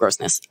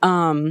grossness.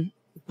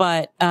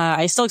 But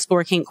I still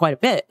explore kink quite a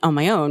bit on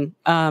my own,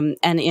 and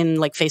in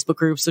like Facebook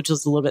groups, which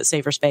is a little bit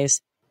safer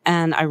space.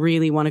 And I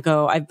really want to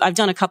go. I've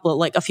done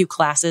a few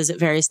classes at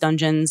various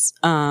dungeons.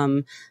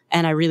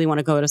 And I really want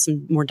to go to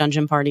some more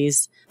dungeon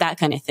parties, that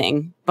kind of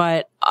thing.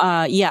 But,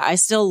 yeah,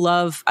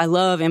 I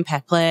love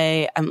impact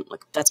play.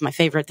 That's my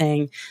favorite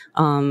thing.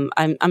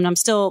 I'm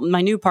still,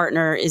 my new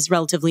partner is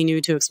relatively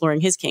new to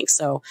exploring his kinks.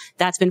 So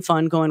that's been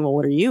fun going, well,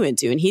 what are you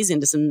into? And he's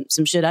into some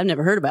shit I've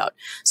never heard about.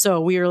 So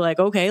we were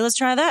like, okay, let's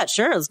try that.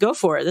 Sure. Let's go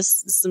for it.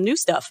 This is some new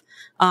stuff.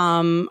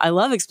 I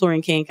love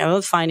exploring kink. I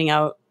love finding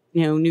out,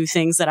 new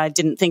things that I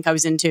didn't think I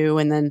was into,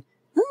 and then,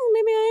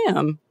 maybe I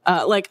am.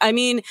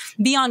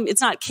 Beyond,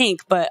 it's not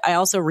kink, but I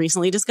also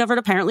recently discovered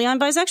apparently I'm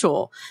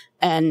bisexual,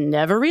 and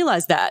never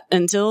realized that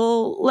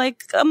until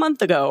like a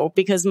month ago,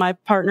 because my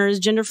partner is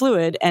gender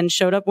fluid and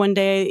showed up one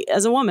day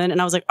as a woman, and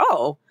I was like,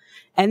 oh.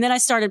 And then I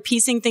started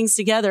piecing things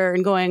together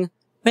and going,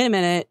 wait a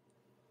minute,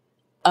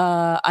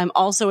 I'm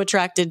also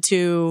attracted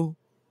to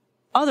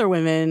other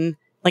women,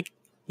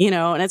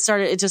 and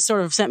it just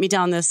sort of sent me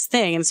down this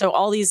thing. And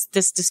so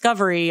this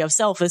discovery of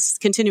self is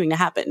continuing to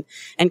happen.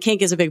 And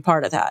kink is a big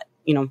part of that.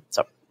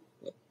 so.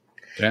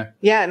 Yeah.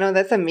 Yeah, no,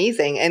 that's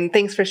amazing. And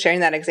thanks for sharing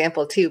that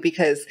example too,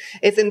 because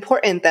it's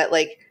important that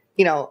like,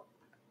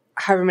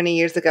 however many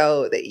years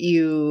ago that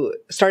you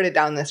started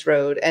down this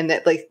road and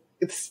that like,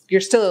 it's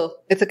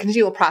a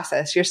continual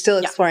process. You're still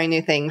exploring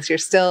new things. You're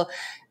still,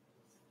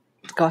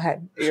 go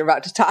ahead. You're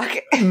about to talk.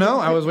 No,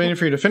 I was waiting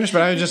for you to finish,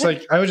 but I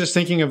was just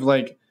thinking of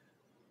like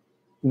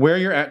where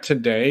you're at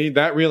today,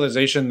 that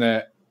realization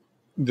that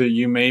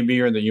you may be,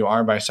 or that you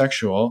are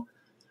bisexual,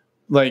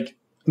 like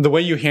the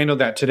way you handled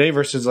that today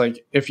versus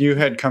like if you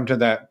had come to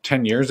that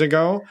 10 years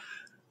ago,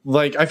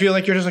 like I feel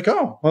like you're just like,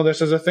 oh, well,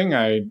 this is a thing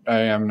I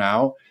am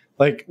now.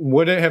 Like,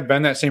 would it have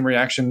been that same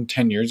reaction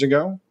 10 years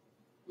ago?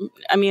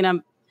 I mean,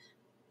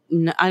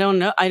 I don't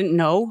know. I didn't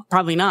know.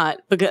 Probably not.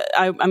 Because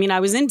I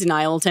was in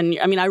denial 10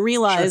 years. I mean, I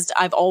realized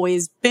I've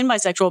always been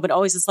bisexual, but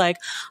always just like,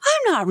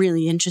 I'm not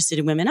really interested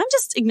in women. I'm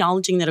just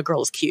acknowledging that a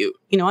girl is cute.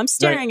 I'm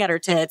staring at her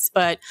tits,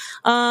 but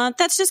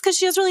that's just because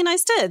she has really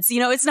nice tits.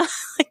 It's not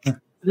like,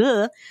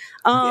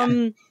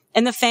 ugh.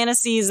 And the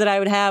fantasies that I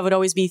would have would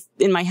always be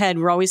in my head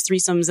were always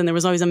threesomes, and there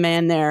was always a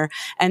man there.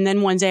 And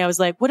then one day I was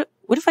like, what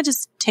if I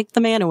just take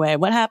the man away?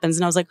 What happens?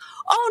 And I was like,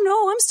 oh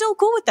no, I'm still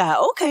cool with that.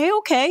 Okay.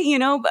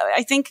 But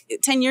I think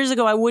 10 years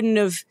ago, I wouldn't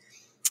have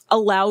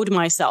allowed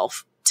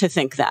myself to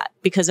think that,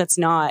 because that's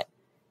not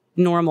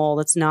normal.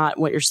 That's not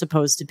what you're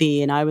supposed to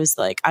be. And I was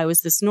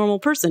this normal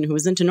person who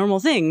was into normal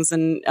things.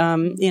 And,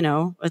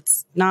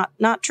 it's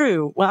not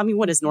true. Well, I mean,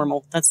 what is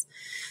normal? That's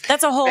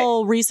a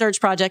whole research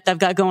project I've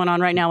got going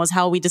on right now, is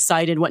how we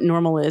decided what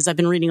normal is. I've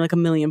been reading like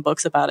 1 million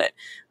books about it.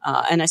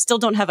 And I still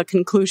don't have a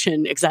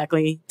conclusion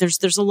exactly.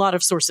 There's a lot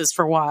of sources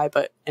for why,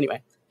 but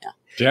anyway.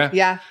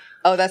 Yeah.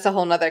 Oh, that's a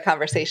whole nother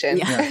conversation.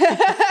 Yeah.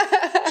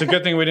 It's a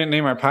good thing we didn't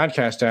name our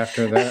podcast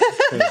after that.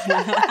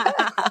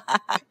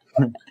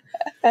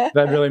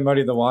 That really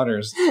muddied the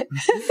waters.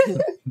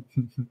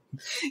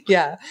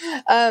 Yeah.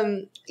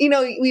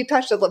 We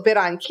touched a little bit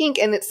on kink,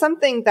 and it's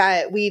something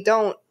that we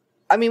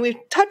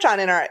touch on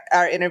in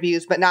our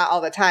interviews, but not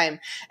all the time.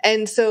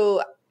 And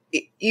so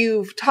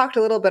you've talked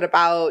a little bit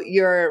about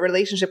your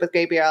relationship with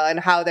Gabriel and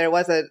how there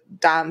was a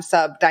dom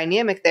sub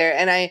dynamic there.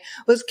 And I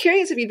was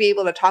curious if you'd be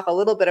able to talk a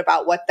little bit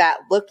about what that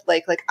looked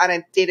like on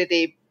a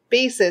day-to-day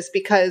basis,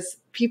 because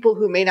people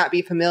who may not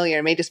be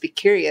familiar may just be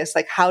curious,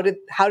 like how did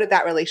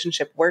that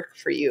relationship work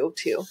for you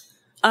too?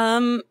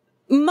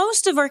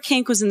 Most of our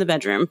kink was in the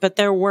bedroom, but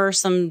there were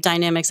some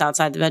dynamics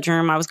outside the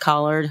bedroom. I was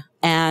collared,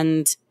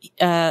 and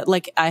I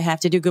have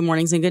to do good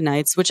mornings and good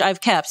nights, which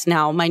I've kept.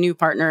 Now my new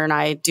partner and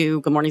I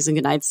do good mornings and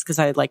good nights because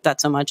I like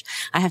that so much.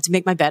 I have to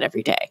make my bed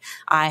every day.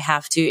 I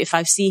have to, if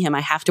I see him,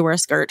 I have to wear a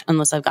skirt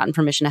unless I've gotten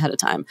permission ahead of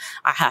time.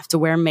 I have to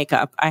wear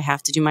makeup. I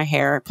have to do my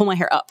hair, pull my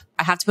hair up.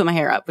 I have to put my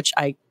hair up, which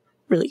I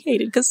really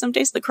hated because some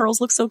days the curls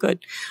look so good.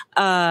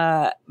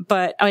 But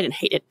I didn't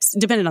hate it. It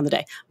depended on the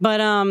day. But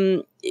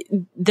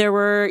there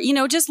were,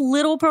 just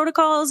little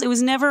protocols. It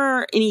was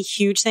never any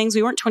huge things.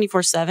 We weren't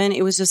 24/7.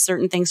 It was just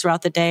certain things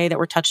throughout the day that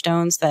were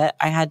touchstones that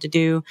I had to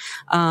do.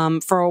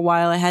 For a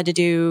while, I had to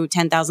do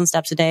 10,000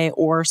 steps a day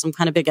or some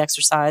kind of big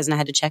exercise, and I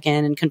had to check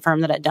in and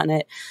confirm that I'd done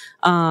it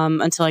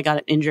until I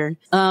got injured.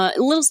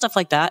 Little stuff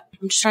like that.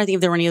 I'm just trying to think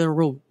if there were any other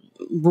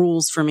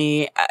rules for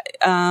me.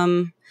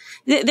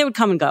 They would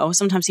come and go.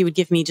 Sometimes he would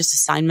give me just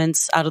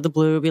assignments out of the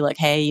blue, be like,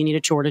 hey, you need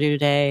a chore to do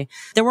today.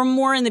 There were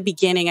more in the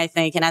beginning, I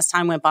think. And as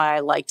time went by, I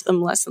liked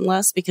them less and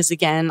less because,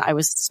 again, I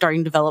was starting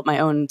to develop my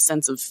own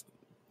sense of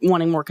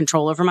wanting more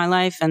control over my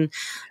life.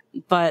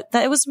 But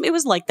it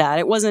was like that.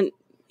 It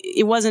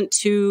wasn't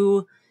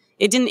too,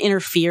 it didn't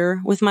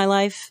interfere with my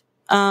life.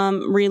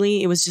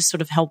 Really. It was just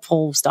sort of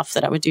helpful stuff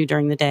that I would do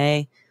during the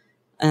day.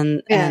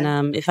 And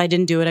if I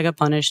didn't do it, I got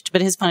punished.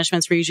 But his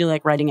punishments were usually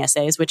like writing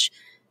essays, which,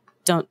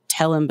 don't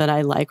tell him, but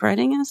I like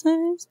writing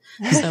essays.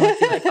 So I'd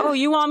be like, oh,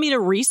 you want me to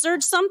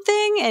research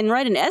something and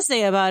write an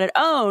essay about it?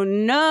 Oh,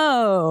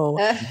 no.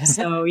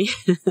 So, yeah.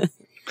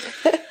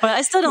 But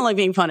I still don't like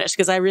being punished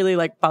because I really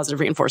like positive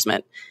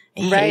reinforcement.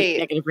 I hate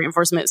negative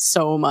reinforcement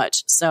so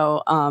much.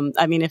 So,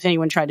 if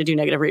anyone tried to do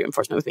negative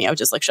reinforcement with me, I would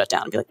just like shut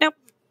down and be like, nope,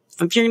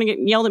 if you're going to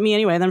get yelled at me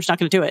anyway, then I'm just not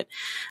going to do it.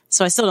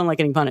 So I still don't like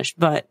getting punished.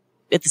 But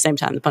at the same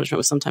time, the punishment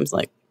was sometimes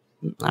like,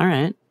 all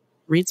right,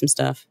 read some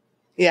stuff.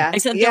 Yeah.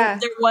 Except there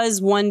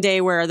was one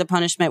day where the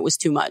punishment was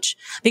too much,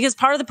 because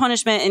part of the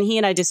punishment, and he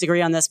and I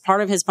disagree on this,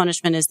 part of his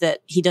punishment is that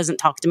he doesn't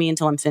talk to me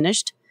until I'm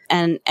finished.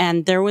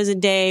 And there was a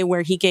day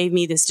where he gave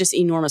me this just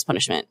enormous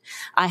punishment.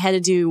 I had to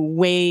do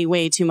way,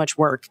 way too much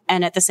work.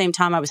 And at the same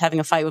time, I was having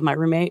a fight with my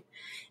roommate,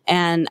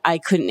 and I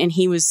couldn't, and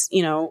he was,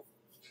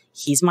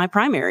 he's my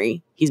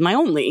primary, he's my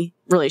only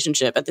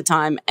relationship at the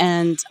time.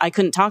 And I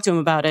couldn't talk to him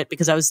about it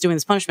because I was doing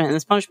this punishment, and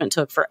this punishment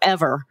took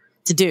forever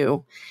to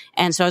do.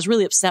 And so I was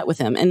really upset with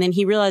him. And then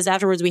he realized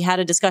afterwards, we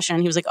had a discussion,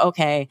 and he was like,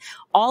 okay,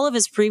 all of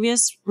his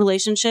previous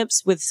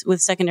relationships with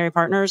secondary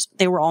partners,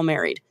 they were all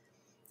married.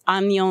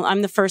 I'm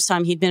the first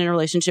time he'd been in a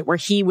relationship where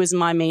he was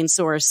my main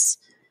source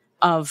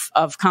of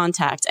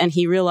contact. And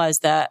he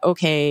realized that,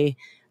 okay,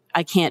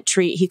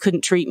 he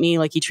couldn't treat me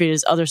like he treated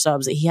his other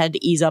subs. He had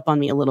to ease up on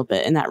me a little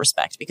bit in that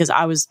respect, because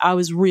I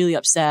was really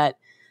upset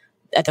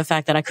at the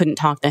fact that I couldn't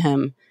talk to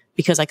him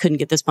because I couldn't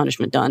get this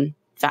punishment done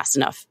fast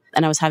enough.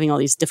 And I was having all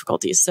these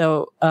difficulties.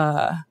 So,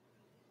 I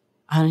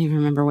don't even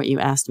remember what you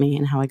asked me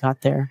and how I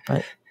got there,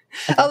 but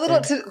a little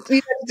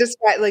to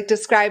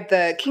describe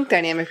the kink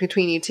dynamic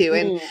between you two.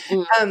 And,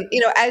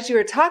 you know, as you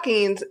were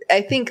talking,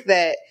 I think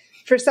that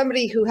for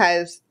somebody who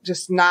has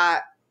just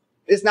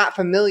is not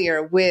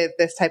familiar with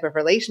this type of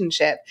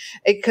relationship,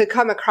 it could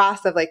come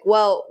across of like,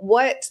 well,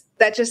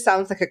 that just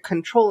sounds like a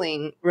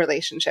controlling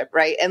relationship,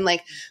 right? And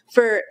like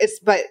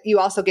but you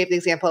also gave the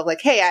example of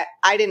like, hey,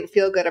 I didn't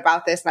feel good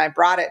about this and I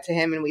brought it to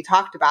him and we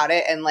talked about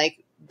it and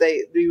like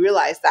we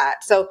realized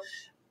that. So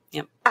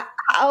yep.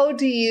 How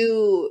do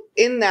you,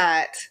 in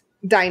that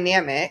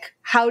dynamic,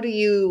 how do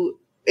you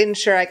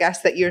ensure, I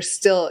guess, that you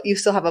still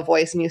have a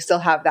voice and you still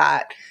have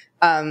that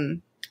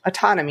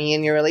autonomy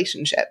in your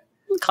relationship?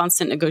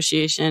 Constant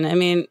negotiation. I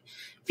mean,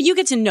 you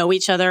get to know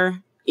each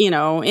other, you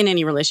know, in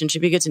any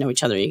relationship, you get to know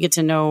each other. You get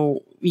to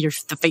know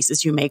the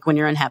faces you make when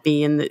you're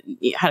unhappy and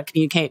how to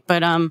communicate.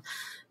 But,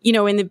 you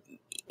know, in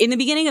the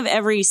beginning of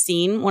every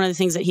scene, one of the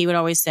things that he would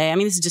always say, I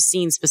mean, this is just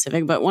scene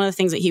specific, but one of the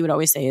things that he would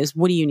always say is,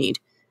 what do you need?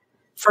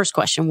 First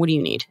question, what do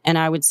you need? And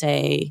I would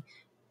say,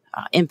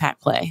 impact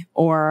play,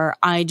 or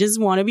I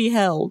just want to be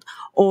held,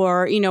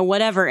 or, you know,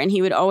 whatever. And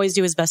he would always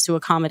do his best to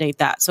accommodate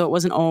that. So it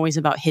wasn't always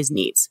about his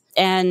needs.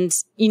 And,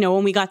 you know,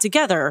 when we got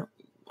together,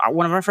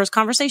 one of our first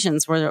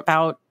conversations were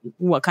about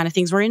what kind of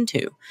things we're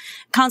into.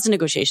 Constant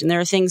negotiation.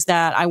 There are things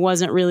that I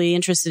wasn't really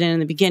interested in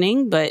the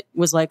beginning, but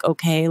was like,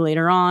 okay,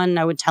 later on,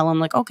 I would tell him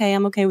like, okay,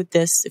 I'm okay with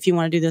this. If you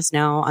want to do this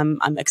now, I'm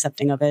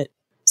accepting of it.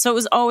 So it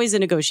was always a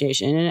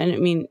negotiation. And I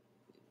mean,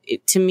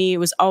 to me, it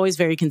was always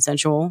very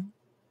consensual.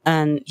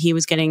 And he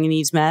was getting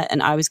needs met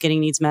and I was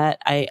getting needs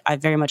met. I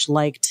very much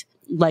liked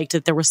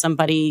that there was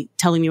somebody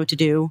telling me what to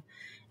do.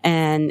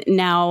 And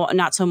now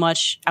not so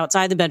much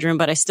outside the bedroom,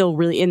 but I still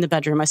really in the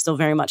bedroom. I still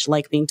very much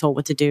like being told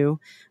what to do.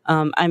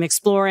 I'm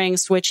exploring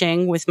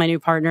switching with my new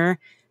partner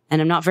and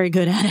I'm not very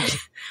good at it,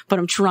 but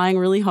I'm trying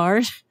really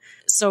hard.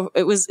 So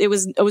it was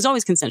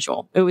always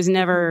consensual. It was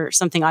never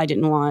something I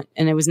didn't want.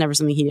 And it was never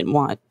something he didn't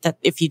want. That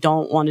if you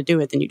don't want to do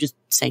it, then you just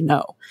say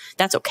no.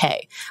 That's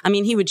okay. I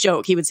mean, he would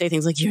joke. He would say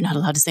things like, you're not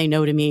allowed to say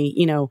no to me,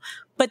 you know,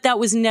 but that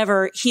was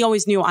never, he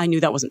always knew I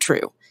knew that wasn't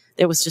true.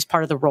 It was just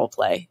part of the role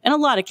play. And a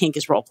lot of kink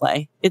is role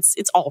play. It's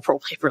all role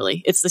play,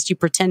 really. It's just you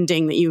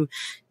pretending that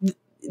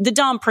the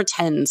dom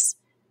pretends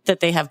that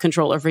they have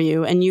control over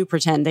you and you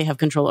pretend they have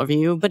control over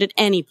you. But at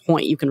any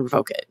point you can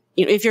revoke it.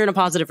 You know, if you're in a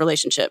positive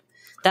relationship.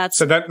 That's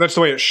the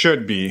way it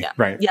should be, yeah.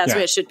 Right? Yeah, that's the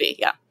way it should be.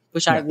 Yeah,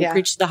 which I will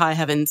preach to the high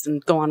heavens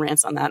and go on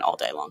rants on that all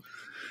day long.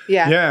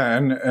 Yeah,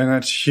 and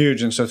that's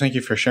huge. And so, thank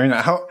you for sharing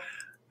that.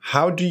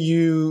 How do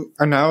you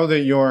now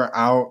that you're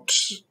out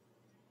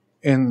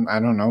in,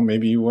 I don't know,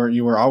 maybe you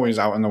were always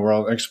out in the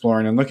world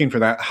exploring and looking for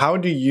that. How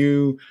do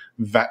you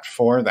vet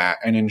for that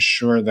and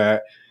ensure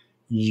that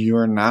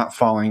you're not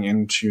falling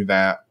into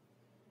that,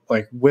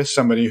 like with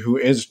somebody who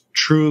is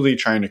truly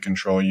trying to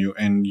control you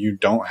and you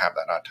don't have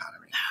that autonomy?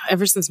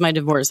 Ever since my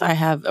divorce, I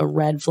have a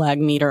red flag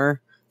meter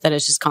that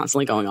is just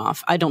constantly going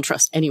off. I don't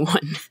trust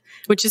anyone,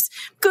 which is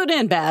good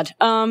and bad.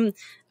 Like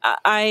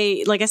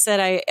I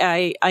said,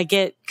 I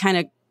get kind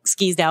of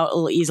skeezed out a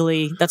little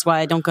easily. That's why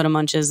I don't go to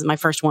munches. My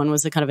first one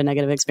was a kind of a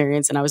negative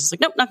experience. And I was just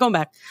like, nope, not going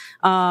back.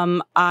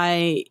 I'm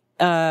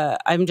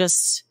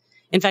just,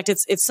 in fact,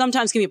 it's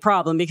sometimes can be a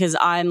problem because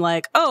I'm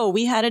like, oh,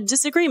 we had a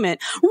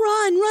disagreement.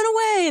 Run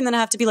away. And then I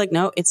have to be like,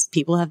 no,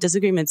 people have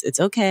disagreements. It's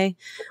okay.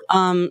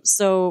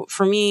 So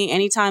for me,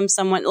 anytime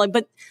someone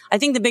but I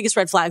think the biggest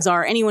red flags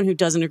are anyone who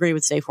doesn't agree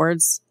with safe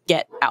words,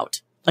 get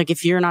out. Like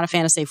if you're not a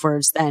fan of safe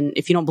words, then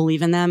if you don't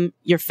believe in them,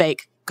 you're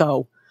fake,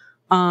 go.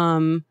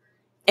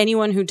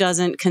 Anyone who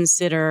doesn't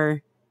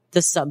consider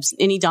the subs,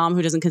 any dom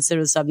who doesn't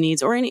consider the sub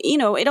needs or any, you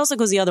know, it also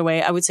goes the other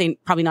way. I would say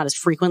probably not as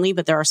frequently,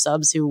 but there are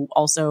subs who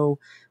also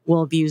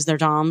will abuse their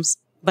doms.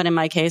 But in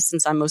my case,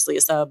 since I'm mostly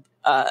a sub,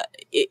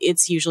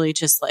 it's usually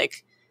just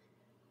like,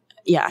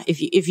 yeah,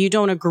 if you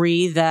don't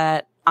agree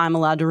that I'm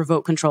allowed to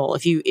revoke control,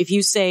 if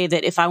you say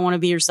that if I want to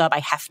be your sub, I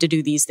have to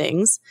do these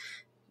things,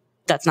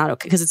 that's not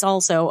okay. Because it's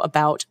also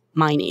about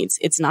my needs.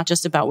 It's not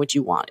just about what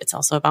you want. It's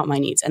also about my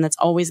needs. And that's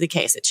always the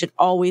case. It should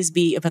always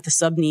be about the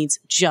sub needs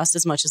just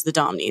as much as the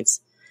dom needs.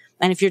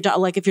 And if your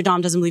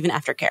dom doesn't believe in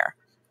aftercare,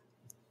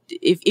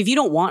 if you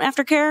don't want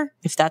aftercare,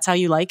 if that's how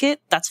you like it,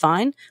 that's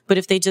fine. But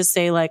if they just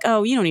say like,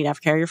 oh, you don't need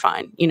aftercare, you're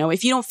fine. You know,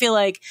 if you don't feel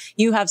like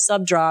you have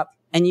sub drop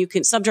and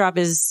sub drop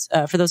is,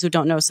 for those who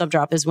don't know, sub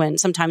drop is when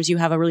sometimes you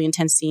have a really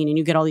intense scene and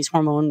you get all these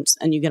hormones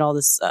and you get all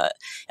this,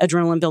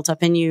 adrenaline built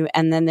up in you.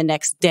 And then the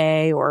next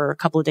day or a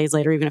couple of days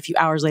later, even a few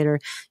hours later,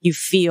 you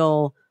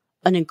feel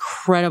an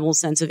incredible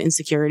sense of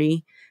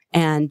insecurity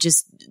and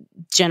just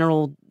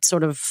general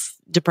sort of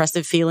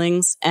depressive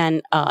feelings.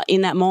 And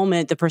in that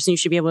moment, the person you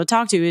should be able to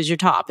talk to is your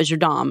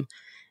dom.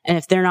 And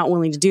if they're not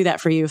willing to do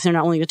that for you, if they're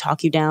not willing to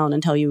talk you down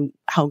and tell you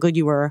how good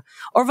you were,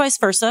 or vice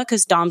versa,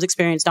 because doms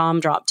experience dom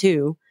drop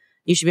too,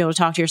 you should be able to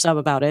talk to your sub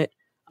about it.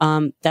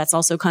 That's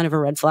also kind of a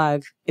red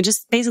flag. And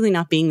just basically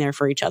not being there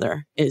for each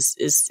other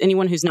is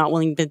anyone who's not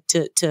willing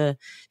to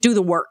do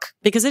the work,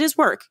 because it is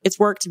work. It's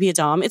work to be a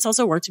dom. It's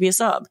also work to be a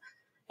sub,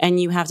 and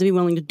you have to be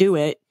willing to do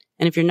it.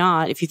 And if you're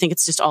not, if you think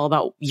it's just all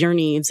about your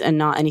needs and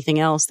not anything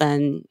else,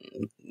 then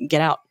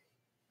get out.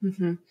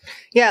 Mm-hmm.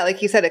 Yeah.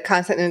 Like you said, a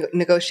constant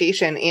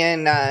negotiation.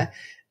 And,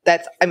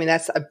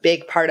 that's a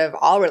big part of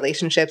all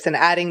relationships, and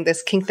adding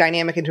this kink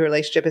dynamic into a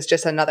relationship is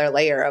just another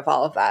layer of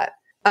all of that.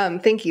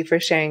 Thank you for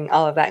sharing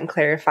all of that and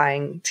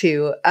clarifying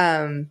too.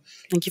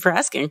 Thank you for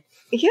asking.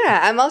 Yeah.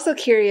 I'm also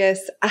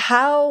curious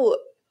how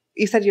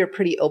you said you're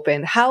pretty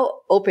open. How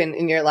open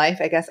in your life,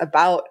 I guess,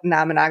 about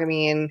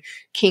non-monogamy and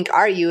kink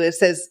are you? It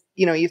says,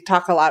 you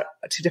talk a lot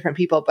to different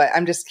people, but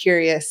I'm just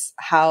curious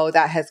how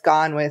that has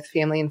gone with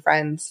family and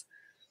friends.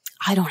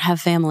 I don't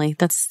have family.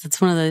 That's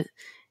one of the,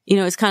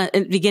 it's kind of,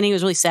 in the beginning it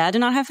was really sad to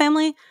not have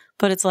family,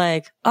 but it's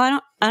like, oh, I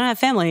don't have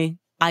family.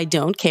 I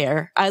don't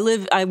care. I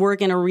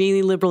work in a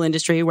really liberal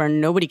industry where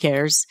nobody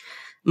cares.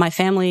 My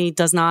family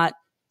does not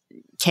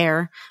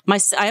care.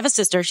 I have a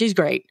sister. She's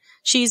great.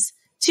 She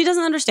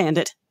doesn't understand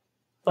it,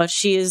 but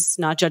she is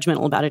not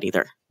judgmental about it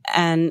either.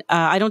 And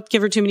I don't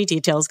give her too many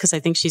details because I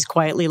think she's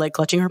quietly like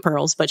clutching her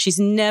pearls, but she's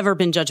never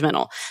been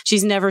judgmental.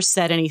 She's never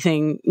said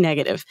anything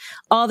negative.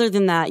 Other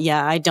than that,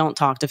 yeah, I don't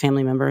talk to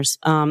family members.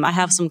 I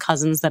have some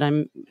cousins that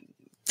I'm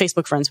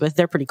Facebook friends with.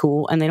 They're pretty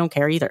cool and they don't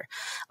care either.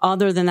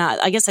 Other than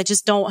that, I guess I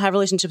just don't have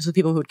relationships with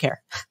people who would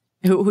care,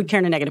 who would care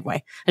in a negative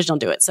way. I just don't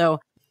do it. So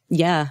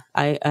yeah,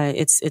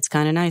 it's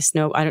kind of nice.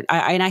 No, and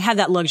I have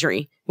that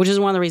luxury, which is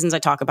one of the reasons I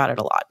talk about it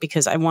a lot,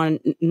 because I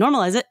want to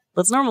normalize it.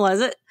 Let's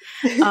normalize it.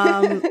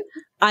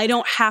 I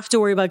don't have to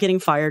worry about getting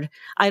fired.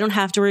 I don't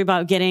have to worry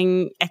about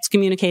getting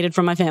excommunicated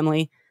from my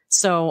family.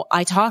 So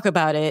I talk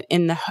about it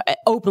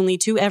openly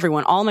to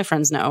everyone. All my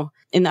friends know,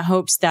 in the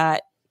hopes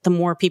that the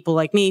more people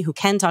like me who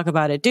can talk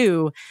about it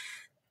do,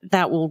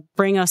 that will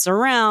bring us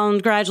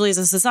around gradually as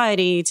a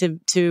society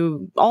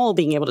to all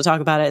being able to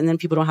talk about it. And then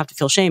people don't have to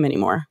feel shame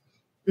anymore.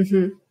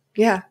 Mm-hmm.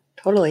 Yeah,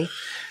 totally.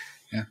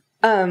 Yeah.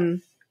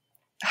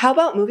 How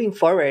about moving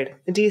forward?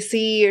 Do you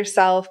see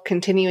yourself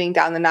continuing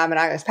down the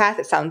non-monogamous path?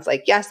 It sounds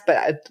like yes, but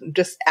I'm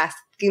just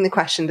asking the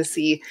question to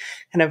see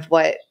kind of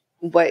what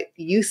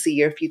you see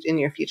in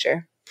your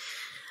future.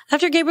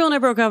 After Gabriel and I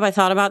broke up, I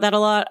thought about that a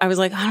lot. I was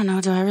like, I don't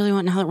know. Do I really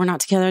want, now that we're not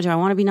together, do I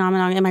want to be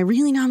non-monogamous? Am I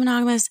really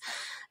non-monogamous?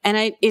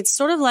 And it's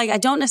sort of like, I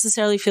don't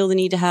necessarily feel the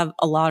need to have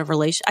a lot of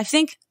relations. I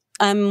think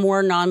I'm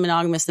more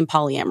non-monogamous than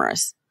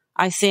polyamorous.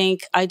 I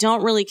think I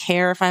don't really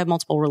care if I have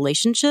multiple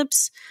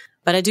relationships,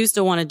 but I do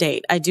still want to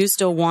date. I do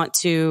still want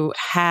to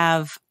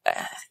have, I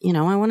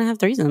want to have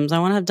threesomes. I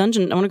want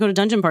to go to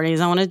dungeon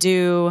parties. I want to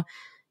do,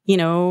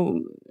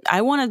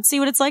 I want to see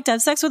what it's like to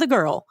have sex with a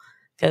girl.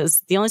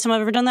 Because the only time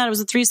I've ever done that, it was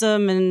a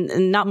threesome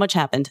and not much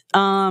happened.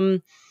 I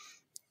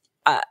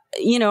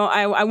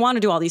want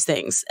to do all these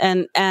things.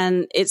 And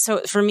it's,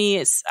 so for me,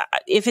 it's,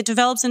 if it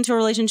develops into a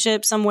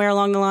relationship somewhere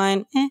along the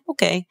line,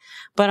 okay.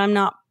 But I'm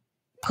not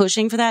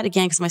pushing for that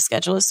again, because my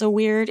schedule is so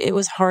weird. It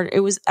was hard. It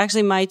was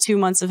actually my 2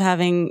 months of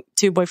having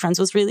two boyfriends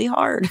was really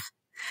hard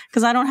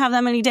because I don't have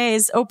that many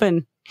days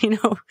open,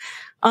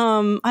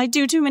 I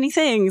do too many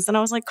things. And I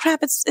was like,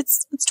 crap,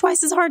 it's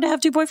twice as hard to have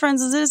two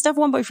boyfriends as it is to have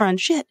one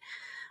boyfriend. Shit.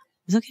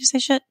 Is it okay to say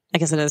shit? I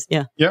guess it is.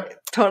 Yeah.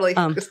 Yep. Totally.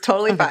 It's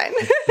totally fine.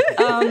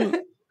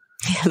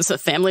 It's a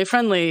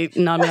family-friendly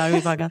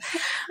non-monogamy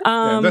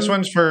podcast. This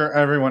one's for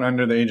everyone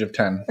under the age of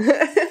 10.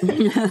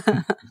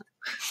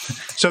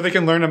 So they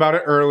can learn about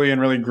it early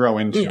and really grow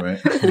into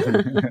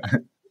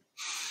it.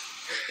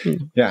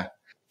 Yeah.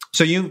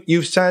 So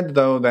you've said,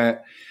 though,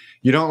 that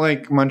you don't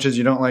like munches,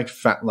 you don't like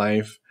fat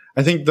life.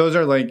 I think those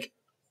are like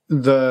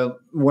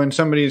when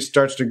somebody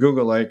starts to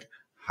Google, like,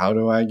 how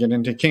do I get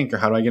into kink or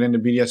how do I get into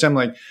BDSM?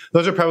 Like,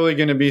 those are probably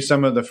going to be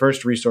some of the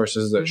first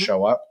resources that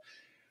show up.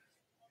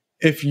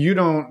 If you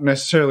don't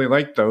necessarily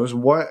like those,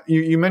 what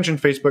you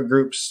mentioned Facebook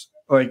groups,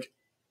 like,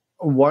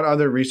 what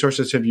other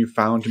resources have you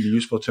found to be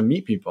useful to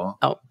meet people?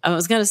 Oh, I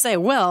was going to say,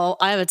 well,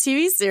 I have a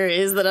TV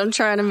series that I'm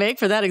trying to make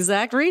for that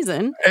exact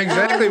reason.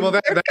 Exactly. Well,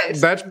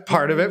 that's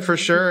part of it for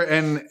sure.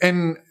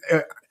 And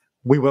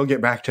we will get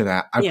back to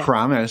that. I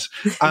promise.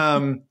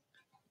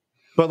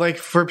 But like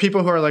for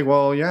people who are like,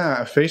 well,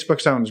 yeah,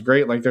 Facebook sounds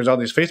great. Like there's all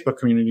these Facebook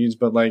communities,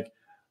 but like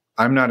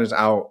I'm not as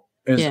out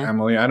as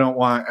Emily. I don't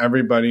want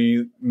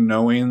everybody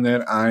knowing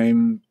that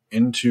I'm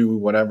into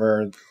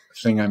whatever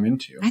thing I'm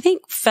into. I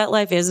think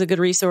FetLife is a good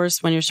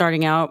resource when you're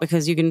starting out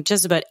because you can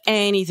just about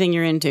anything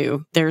you're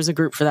into. There's a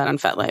group for that on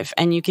FetLife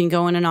and you can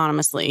go in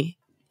anonymously.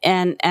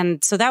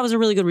 And so that was a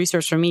really good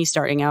resource for me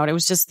starting out. It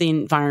was just the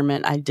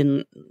environment I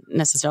didn't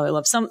necessarily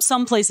love.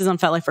 Some places on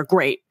FetLife are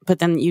great, but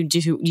then you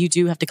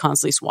do have to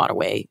constantly swat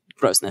away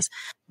grossness.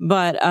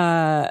 But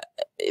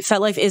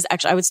FetLife is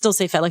actually, I would still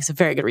say FetLife is a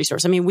very good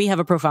resource. I mean, we have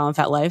a profile on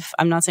FetLife.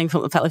 I'm not saying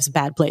FetLife's a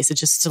bad place. It's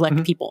just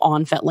select people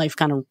on FetLife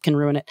kind of can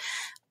ruin it.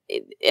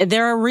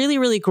 they're a really,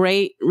 really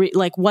great,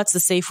 like What's the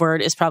Safe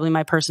Word is probably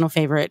my personal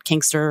favorite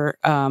kinkster.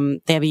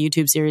 They have a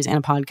YouTube series and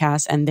a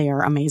podcast, and they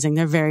are amazing.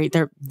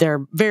 They're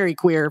very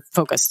queer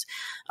focused.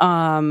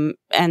 But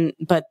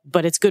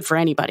it's good for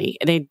anybody.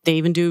 They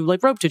even do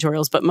like rope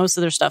tutorials, but most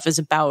of their stuff is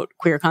about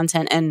queer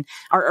content and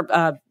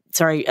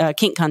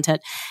kink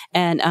content.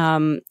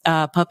 And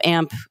Pup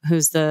Amp,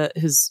 who's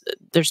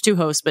there's two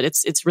hosts, but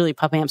it's really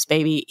Pup Amp's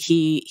baby.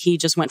 He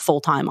just went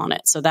full time on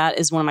it. So that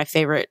is one of my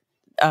favorite.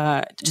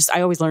 I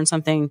always learn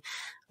something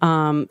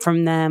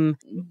from them.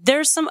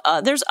 There's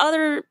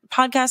other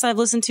podcasts I've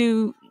listened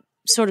to,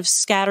 sort of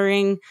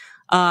scattering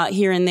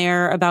here and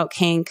there about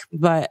kink,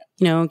 but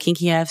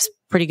Kinky F's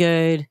pretty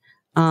good.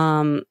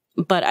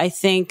 But I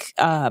think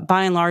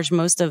by and large,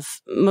 most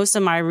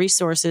of my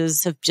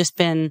resources have just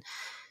been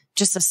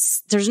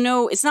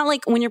it's not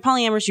like when you're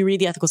polyamorous, you read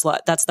The Ethical Slut.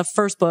 That's the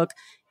first book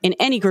in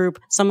any group.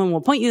 Someone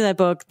will point you to that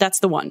book. That's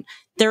the one.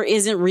 There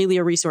isn't really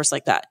a resource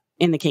like that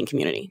in the kink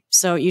community.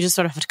 So you just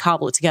sort of have to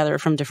cobble it together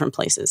from different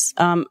places.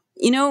 One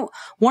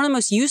of the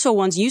most useful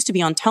ones used to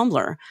be on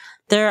Tumblr.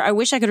 I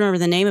wish I could remember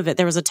the name of it.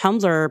 There was a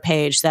Tumblr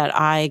page that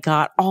I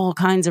got all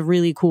kinds of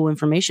really cool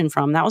information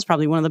from. That was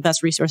probably one of the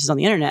best resources on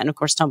the internet. And of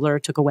course,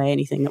 Tumblr took away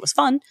anything that was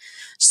fun.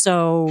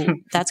 So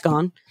that's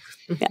gone.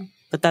 Yeah.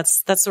 But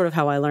that's sort of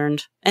how I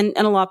learned. And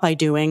a lot by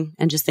doing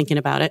and just thinking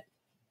about it.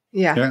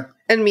 Yeah.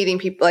 And meeting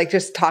people, like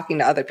just talking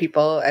to other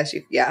people as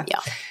you, come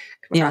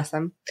across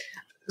them.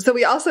 So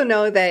we also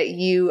know that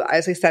you,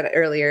 as we said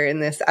earlier in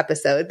this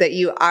episode, that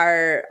you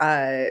are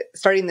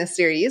starting this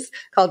series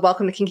called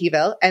Welcome to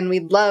Kinkyville. And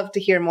we'd love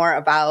to hear more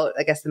about,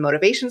 I guess, the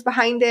motivations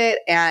behind it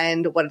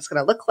and what it's going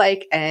to look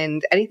like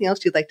and anything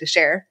else you'd like to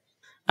share.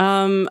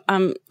 I'm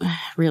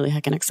really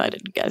heckin'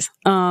 excited, guys.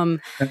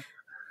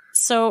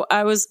 So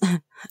I was,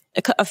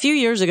 a few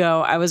years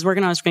ago, I was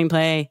working on a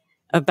screenplay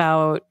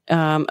about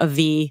a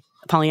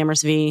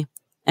polyamorous V,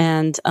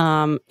 and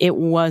it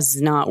was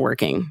not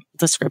working.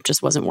 The script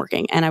just wasn't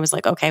working. And I was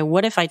like, okay,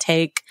 what if I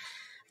take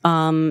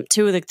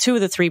two of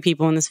the three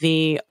people in this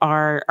V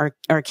are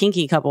a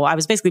kinky couple. I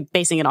was basically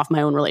basing it off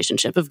my own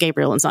relationship of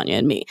Gabriel and Sonia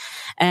and me.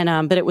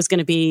 And but it was going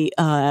to be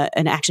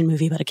an action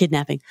movie about a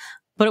kidnapping.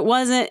 But it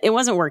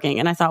wasn't working.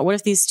 And I thought, what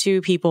if these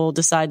two people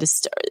decide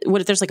to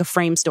what if there's like a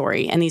frame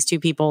story and these two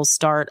people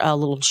start a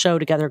little show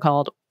together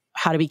called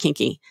How to Be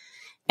Kinky?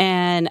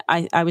 And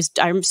I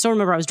still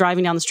remember I was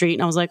driving down the street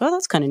and I was like, oh,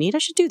 that's kind of neat. I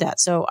should do that.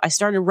 So I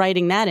started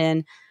writing that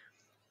in.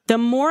 The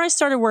more I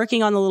started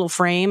working on the little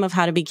frame of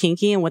How to Be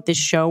Kinky and what this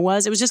show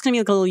was, it was just going to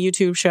be like a little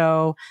YouTube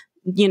show,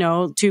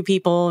 two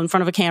people in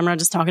front of a camera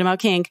just talking about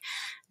kink.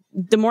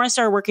 The more I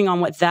started working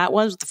on what that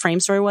was, what the frame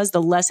story was,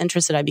 the less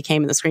interested I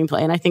became in the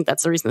screenplay. And I think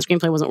that's the reason the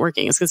screenplay wasn't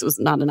working, is because it was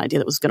not an idea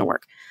that was going to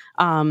work.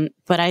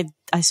 But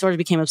I sort of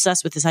became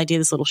obsessed with this idea,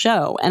 this little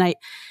show. And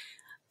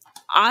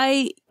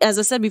I, as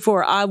I said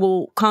before, I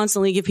will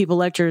constantly give people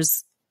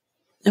lectures,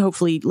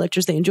 hopefully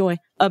lectures they enjoy,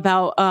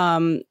 about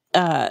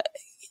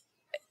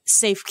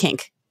safe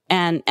kink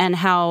and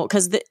how,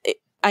 because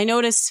I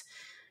noticed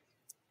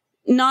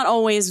not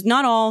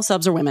all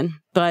subs are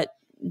women, but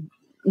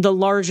the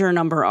larger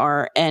number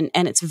are. And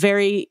it's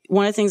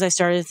one of the things I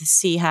started to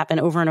see happen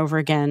over and over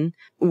again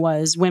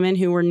was women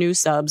who were new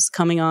subs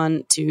coming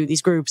on to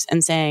these groups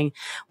and saying,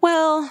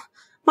 well,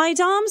 my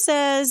Dom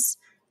says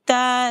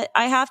that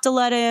I have to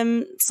let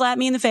him slap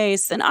me in the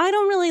face. And I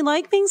don't really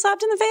like being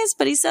slapped in the face,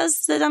 but he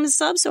says that I'm a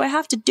sub, so I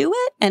have to do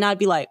it. And I'd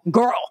be like,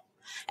 girl,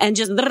 and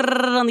just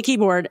on the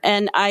keyboard.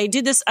 And I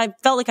did this. I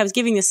felt like I was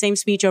giving the same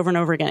speech over and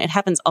over again. It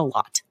happens a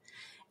lot.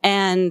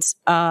 And,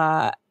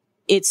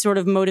 it sort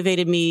of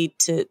motivated me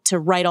to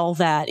write all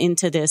that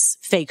into this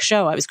fake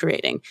show I was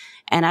creating.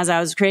 And as I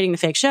was creating the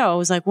fake show, I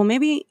was like, well,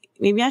 maybe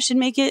I should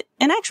make it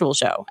an actual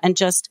show and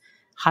just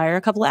hire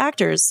a couple of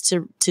actors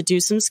to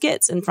do some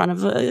skits in front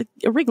of a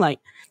ring light.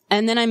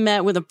 And then I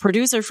met with a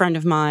producer friend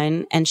of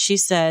mine, and she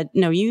said,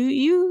 no,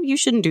 you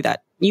shouldn't do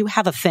that. You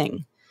have a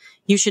thing.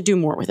 You should do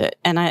more with it.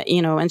 And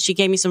and she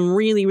gave me some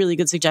really, really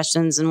good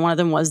suggestions. And one of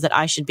them was that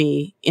I should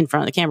be in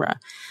front of the camera.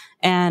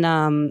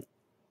 And,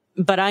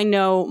 but I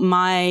know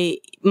my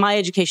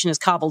education is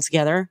cobbled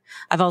together.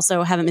 I've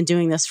also haven't been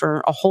doing this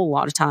for a whole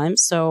lot of time.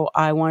 So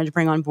I wanted to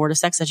bring on board a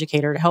sex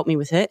educator to help me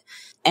with it.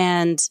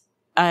 And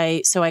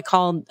I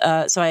found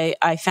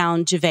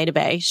Javeda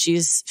Bay.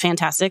 She's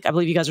fantastic. I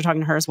believe you guys are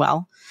talking to her as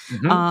well.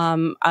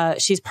 Mm-hmm.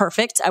 She's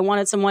perfect. I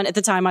wanted someone at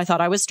the time I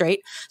thought I was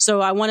straight.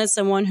 So I wanted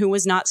someone who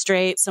was not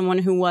straight, someone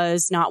who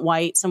was not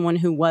white, someone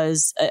who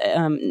was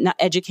not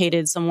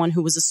educated, someone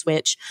who was a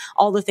switch,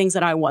 all the things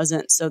that I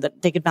wasn't, so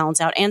that they could balance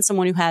out, and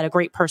someone who had a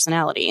great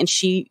personality. And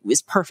she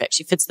was perfect.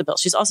 She fits the bill.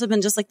 She's also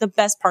been just like the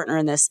best partner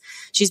in this.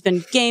 She's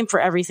been game for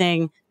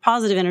everything,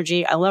 positive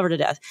energy. I love her to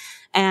death.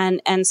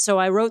 And so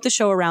I wrote the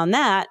show around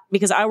that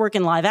because I work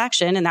in live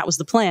action, and that was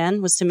the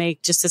plan, was to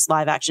make just this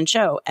live action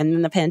show. And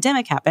then the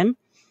pandemic happened,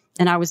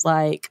 and I was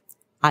like,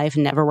 I've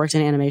never worked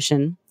in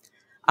animation.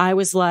 I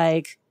was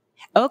like,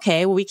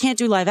 okay, well, we can't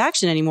do live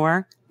action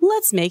anymore.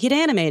 Let's make it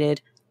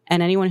animated.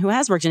 And anyone who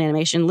has worked in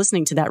animation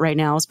listening to that right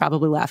now is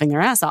probably laughing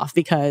their ass off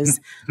because,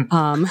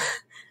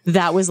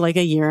 that was like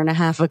a year and a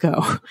half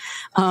ago.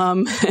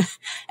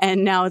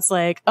 And now it's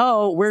like,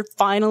 oh, we're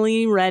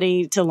finally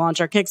ready to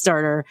launch our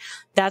Kickstarter.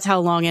 That's how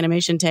long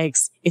animation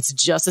takes. It's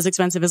just as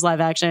expensive as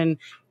live action.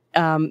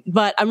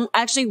 But I'm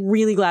actually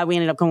really glad we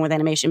ended up going with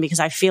animation because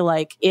I feel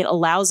like it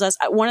allows us.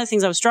 One of the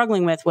things I was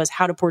struggling with was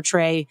how to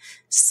portray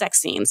sex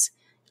scenes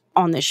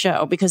on this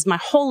show, because my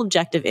whole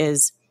objective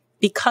is,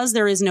 because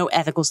there is no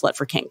ethical slut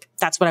for kink.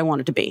 That's what I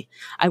want it to be.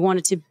 I want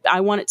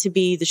it to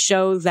be the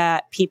show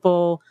that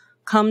people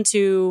come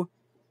to.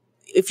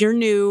 If you're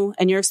new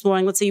and you're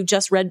exploring, let's say you've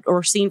just read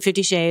or seen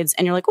 50 Shades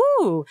and you're like,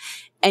 ooh,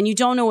 and you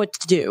don't know what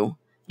to do.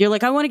 You're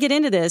like, I want to get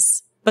into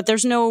this, but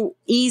there's no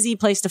easy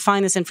place to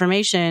find this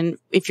information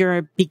if you're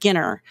a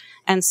beginner.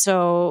 And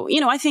so,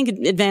 I think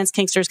advanced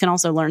kinksters can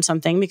also learn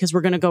something, because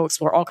we're going to go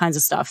explore all kinds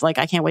of stuff. Like,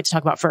 I can't wait to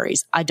talk about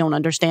furries. I don't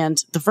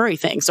understand the furry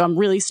thing, so I'm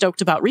really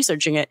stoked about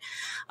researching it.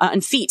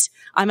 And feet.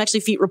 I'm actually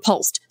feet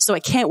repulsed. So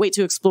I can't wait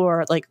to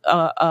explore like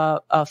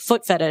a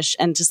foot fetish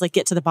and just like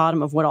get to the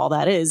bottom of what all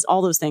that is,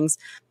 all those things.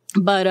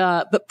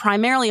 But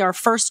primarily our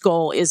first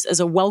goal is as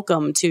a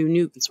welcome to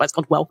new, that's why it's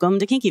called Welcome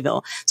to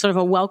Kinkyville. Sort of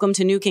a welcome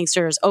to new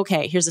kinksters.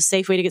 Okay, here's a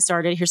safe way to get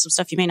started. Here's some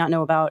stuff you may not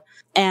know about.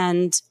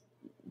 And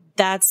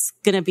that's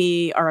going to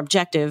be our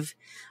objective.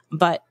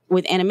 But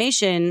with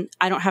animation,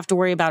 I don't have to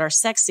worry about our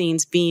sex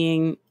scenes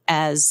being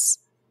because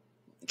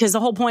the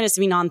whole point is to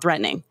be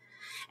non-threatening.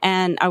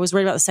 And I was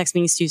worried about the sex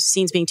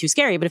scenes being too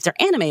scary. But if they're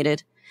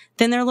animated,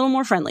 then they're a little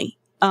more friendly.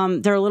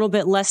 They're a little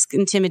bit less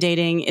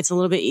intimidating. It's a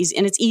little bit easy,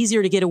 and it's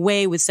easier to get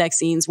away with sex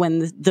scenes when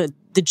the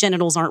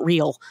genitals aren't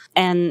real,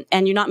 and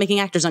you're not making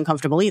actors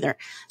uncomfortable either.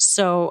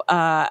 So,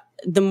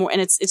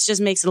 it just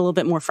makes it a little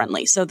bit more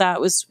friendly. So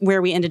that was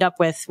where we ended up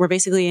with. We're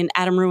basically in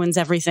Adam Ruins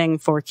Everything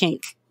for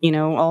kink.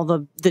 All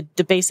the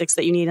basics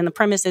that you need. And the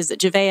premise is that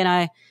Jave and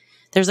I,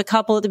 there's a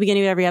couple at the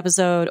beginning of every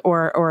episode,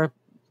 or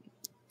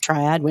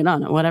triad, we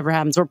don't know, whatever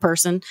happens, or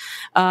person,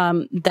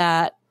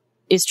 that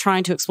is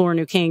trying to explore a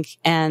new kink,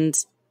 and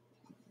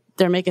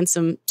they're making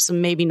some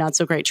maybe not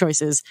so great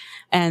choices.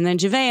 And then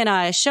Jave and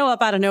I show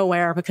up out of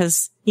nowhere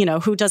because,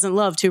 who doesn't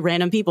love two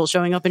random people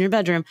showing up in your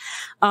bedroom?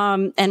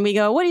 And we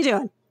go, what are you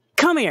doing?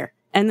 Come here.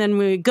 And then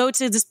we go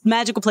to this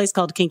magical place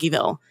called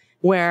Kinkyville,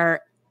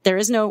 where there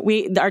is our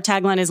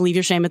tagline is leave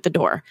your shame at the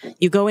door.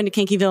 You go into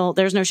Kinkyville.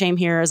 There's no shame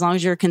here. As long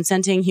as you're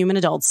consenting human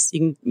adults,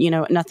 you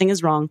can, nothing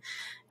is wrong.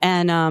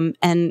 And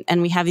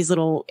we have these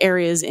little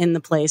areas in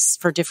the place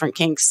for different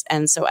kinks.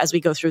 And so as we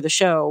go through the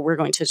show, we're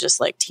going to just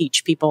like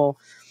teach people,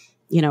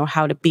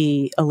 how to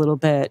be a little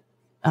bit,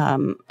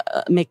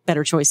 make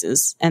better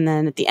choices. And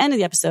then at the end of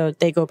the episode,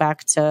 they go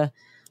back to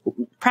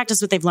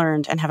practice what they've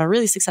learned and have a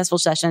really successful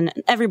session,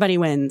 and everybody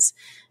wins.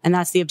 And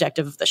that's the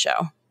objective of the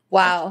show.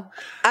 Wow.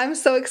 I'm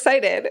so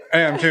excited. I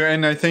am too.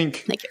 And I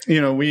think,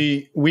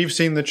 we've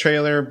seen the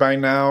trailer by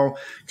now,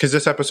 because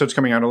this episode's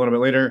coming out a little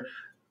bit later.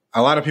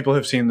 A lot of people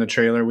have seen the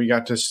trailer. We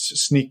got to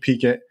sneak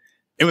peek it.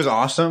 It was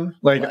awesome.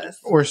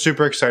 We're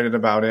super excited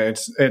about it.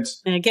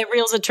 It's Get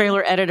Real's a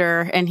trailer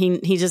editor, and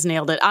he just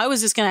nailed it. I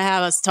was just going to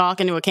have us talk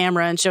into a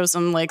camera and show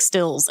some like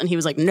stills, and he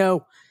was like,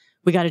 no,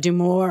 we got to do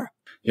more.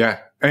 Yeah.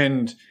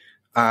 And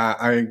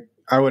I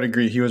would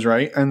agree. He was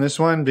right on this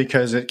one,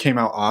 because it came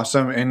out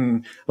awesome,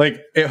 and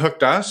it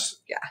hooked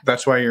us. Yeah.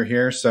 That's why you're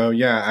here. So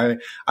yeah,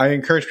 I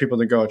encourage people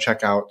to go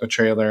check out the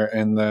trailer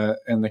and the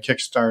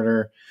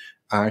Kickstarter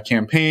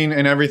campaign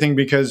and everything,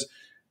 because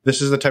this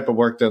is the type of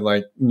work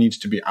that needs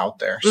to be out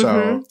there.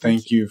 So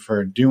thank you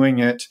for doing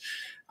it.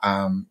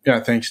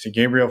 Thanks to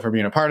Gabriel for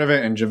being a part of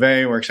it, and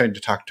Jave, we're excited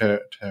to talk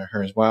to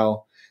her as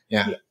well.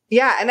 Yeah.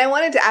 Yeah. And I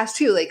wanted to ask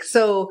too,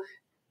 so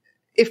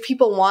if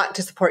people want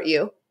to support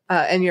you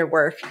and your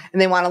work and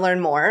they want to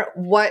learn more,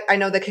 I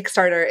know the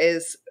Kickstarter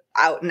is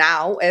out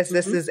now as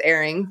this is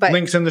airing, but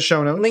links in the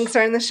show notes. Links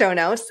are in the show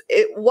notes.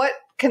 What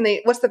are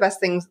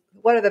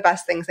the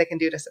best things they can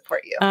do to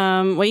support you?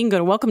 Well, you can go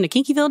to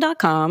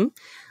welcometokinkyville.com.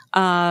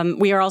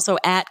 We are also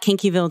at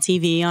Kinkyville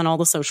TV on all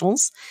the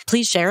socials.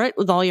 Please share it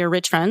with all your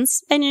rich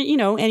friends, and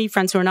any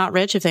friends who are not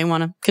rich, if they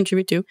want to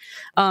contribute too.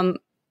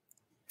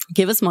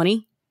 Give us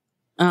money.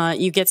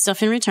 You get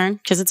stuff in return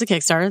because it's a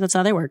Kickstarter. That's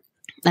how they work.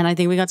 And I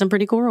think we got some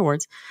pretty cool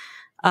rewards.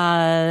 Give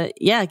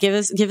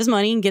us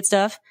money and get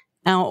stuff,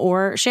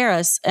 or share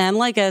us and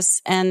like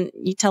us, and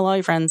you tell all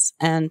your friends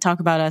and talk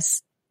about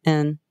us,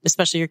 and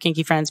especially your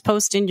kinky friends.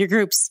 Post in your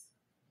groups.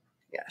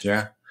 Yes.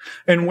 Yeah.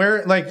 And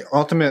where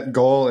ultimate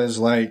goal is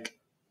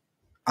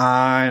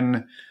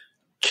on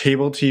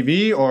cable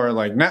TV or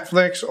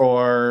Netflix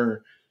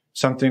or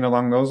something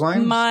along those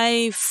lines?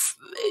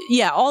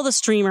 All the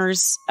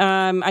streamers.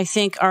 I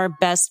think our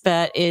best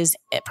bet is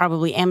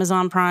probably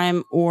Amazon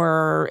Prime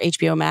or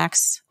HBO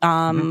Max.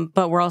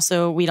 But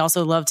we'd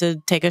also love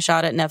to take a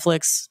shot at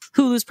Netflix.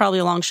 Hulu's probably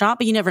a long shot,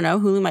 but you never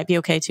know. Hulu might be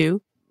okay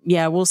too.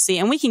 Yeah, we'll see.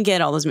 And we can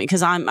get all those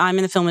because I'm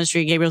in the film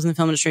industry. Gabriel's in the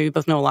film industry. We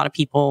both know a lot of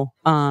people.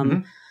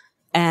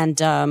 And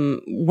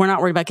we're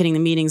not worried about getting the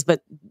meetings,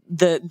 but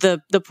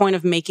the point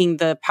of making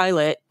the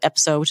pilot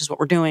episode, which is what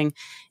we're doing,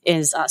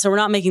 is so we're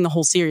not making the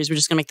whole series. We're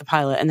just going to make the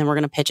pilot, and then we're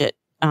going to pitch it.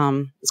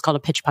 It's called a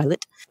pitch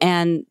pilot.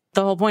 And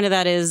the whole point of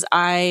that is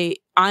I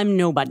I'm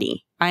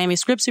nobody. I am a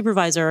script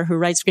supervisor who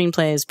writes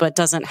screenplays, but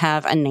doesn't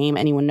have a name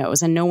anyone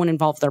knows. And no one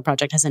involved with our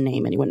project has a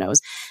name anyone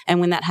knows. And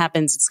when that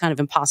happens, it's kind of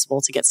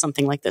impossible to get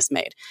something like this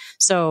made.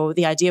 So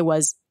the idea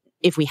was,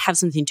 if we have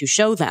something to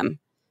show them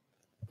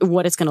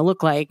what it's going to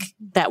look like,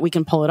 that we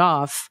can pull it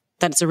off,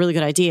 that it's a really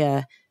good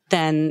idea,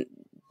 then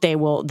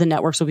the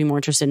networks will be more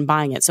interested in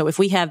buying it. So if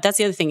we have, that's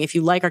the other thing. If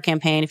you like our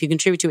campaign, if you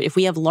contribute to it, if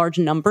we have large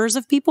numbers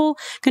of people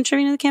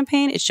contributing to the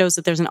campaign, it shows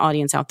that there's an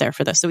audience out there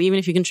for this. So even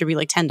if you contribute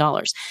like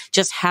 $10,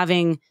 just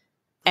having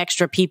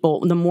extra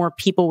people, the more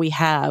people we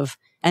have,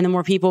 and the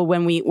more people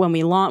when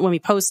we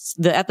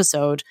post the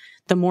episode,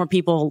 the more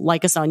people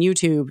like us on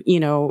YouTube,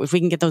 if we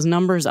can get those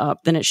numbers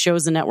up, then it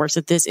shows the networks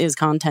that this is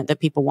content that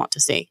people want to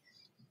see.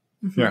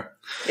 Yeah.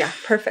 Yeah.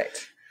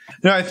 Perfect.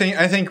 No, I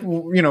think,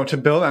 to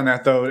build on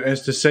that though,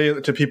 is to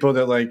say to people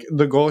that like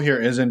the goal here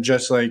isn't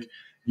just like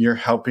you're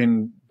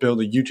helping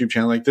build a YouTube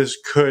channel. Like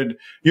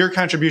your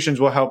contributions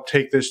will help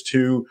take this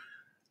to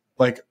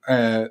like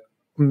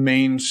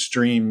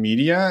mainstream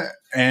media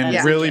and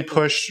really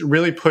push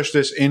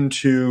this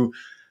into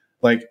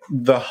like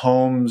the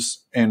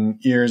homes and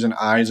ears and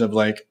eyes of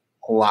like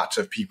lots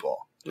of people.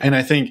 And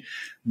I think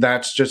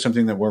that's just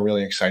something that we're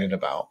really excited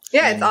about.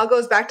 Yeah, it all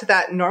goes back to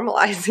that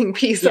normalizing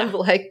piece of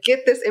like,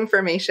 get this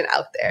information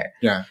out there.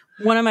 Yeah.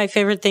 One of my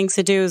favorite things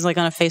to do is like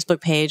on a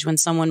Facebook page when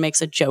someone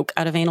makes a joke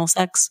out of anal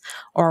sex,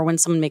 or when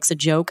someone makes a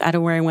joke out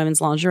of wearing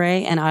women's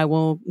lingerie, and I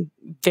will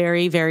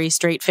very, very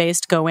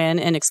straight-faced go in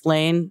and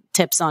explain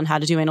tips on how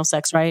to do anal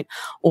sex right,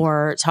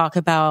 or talk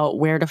about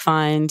where to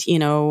find,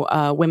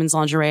 women's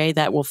lingerie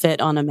that will fit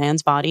on a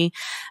man's body.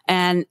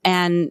 And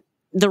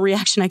the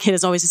reaction I get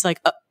is always just like,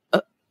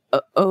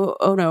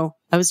 oh no,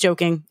 I was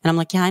joking. And I'm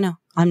like, yeah, I know,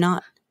 I'm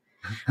not.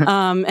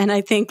 And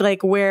I think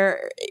like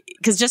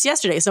because just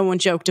yesterday someone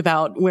joked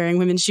about wearing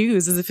women's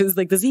shoes as if it was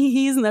like this,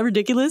 isn't that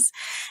ridiculous?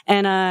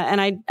 And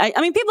I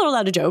mean, people are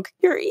allowed to joke.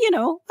 I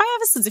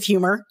have a sense of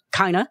humor,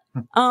 kinda.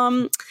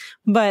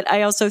 But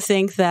I also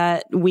think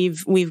that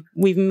we've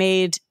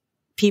made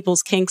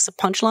people's kinks a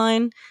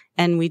punchline,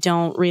 and we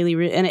don't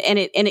really, and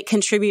it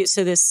contributes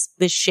to this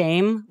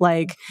shame.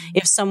 Like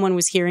if someone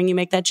was hearing you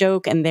make that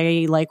joke and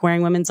they like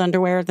wearing women's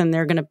underwear, then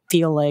they're going to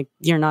feel like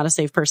you're not a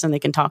safe person they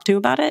can talk to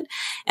about it.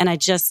 And I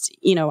just,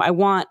 I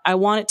want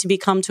it to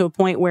become to a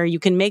point where you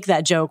can make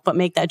that joke, but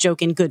make that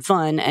joke in good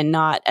fun and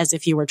not as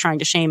if you were trying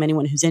to shame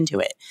anyone who's into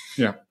it.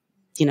 Yeah.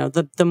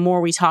 The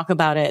more we talk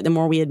about it, the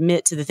more we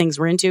admit to the things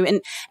we're into,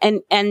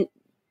 and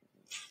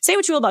say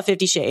what you will about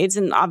 50 Shades,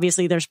 and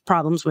obviously there's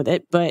problems with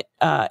it, but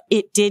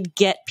it did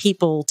get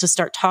people to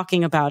start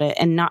talking about it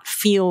and not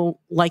feel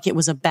like it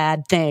was a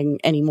bad thing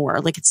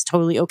anymore. Like it's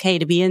totally okay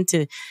to be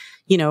into,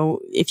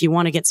 if you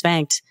want to get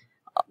spanked.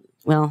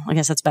 Well, I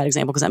guess that's a bad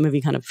example because that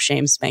movie kind of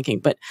shames spanking,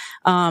 but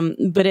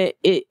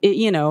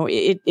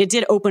it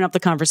did open up the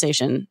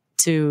conversation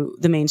to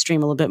the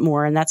mainstream a little bit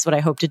more, and that's what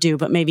I hope to do,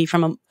 but maybe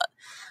from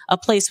a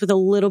place with a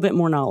little bit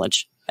more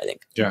knowledge, I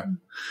think. Yeah.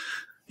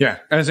 Yeah.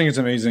 I think it's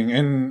amazing.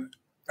 And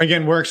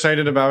again, we're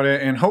excited about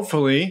it, and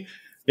hopefully,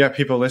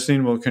 people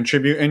listening will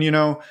contribute. And,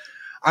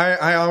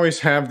 I always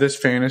have this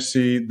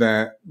fantasy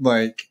that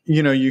like,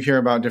 you hear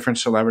about different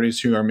celebrities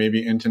who are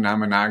maybe into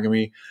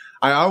non-monogamy.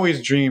 I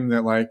always dream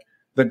that like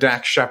the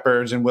Dax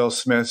Shepherds and Will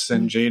Smiths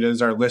and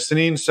Jadas are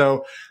listening.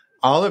 So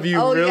all of you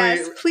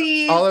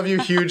all of you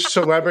huge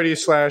celebrity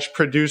 /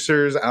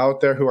 producers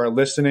out there who are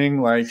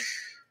listening, like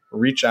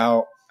reach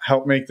out,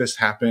 help make this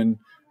happen.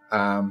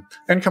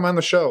 And come on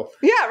the show.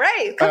 Yeah,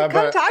 right. Come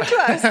talk to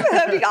us.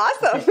 That'd be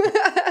awesome.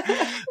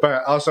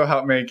 But also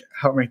help make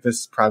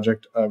this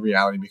project a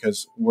reality,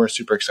 because we're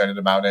super excited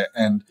about it.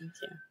 And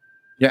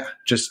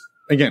just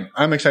again,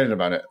 I'm excited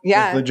about it.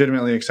 Yeah, like,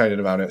 legitimately excited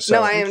about it. So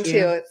no, I am too.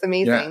 It's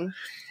amazing. Yeah.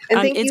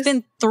 And it's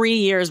been 3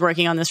 years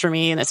working on this for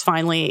me, and it's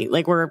finally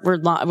like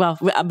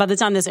by the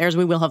time this airs,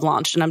 we will have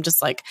launched. And I'm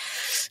just like,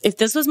 if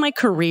this was my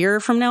career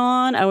from now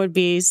on, I would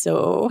be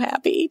so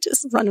happy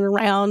just running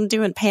around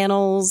doing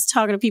panels,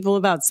 talking to people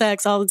about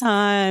sex all the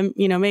time,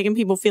 making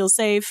people feel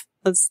safe.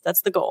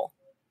 That's the goal.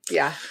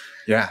 Yeah.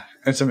 Yeah.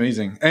 It's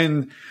amazing.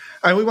 And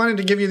we wanted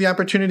to give you the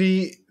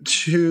opportunity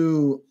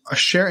to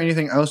share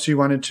anything else you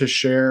wanted to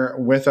share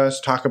with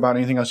us, talk about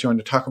anything else you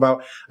wanted to talk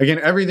about. Again,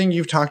 everything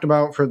you've talked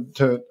about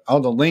to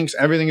all the links,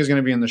 everything is going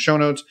to be in the show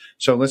notes.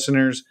 So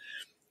listeners,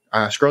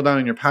 scroll down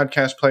in your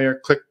podcast player,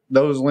 click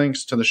those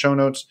links to the show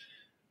notes.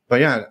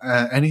 But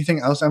anything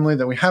else, Emily,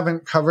 that we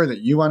haven't covered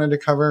that you wanted to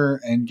cover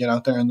and get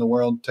out there in the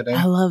world today?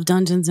 I love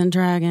Dungeons and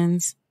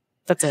Dragons.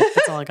 That's it.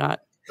 That's all I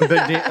got.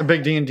 A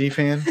big D&D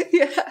fan?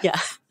 Yeah.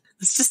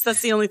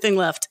 That's the only thing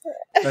left.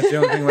 That's the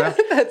only thing left?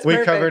 We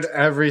perfect. covered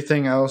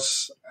everything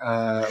else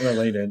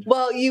related.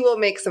 Well, you will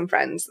make some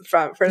friends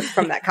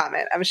from that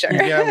comment, I'm sure.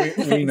 Yeah,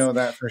 we know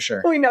that for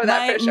sure. We know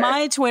that for sure.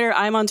 My Twitter,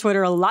 I'm on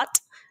Twitter a lot.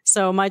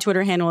 So my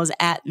Twitter handle is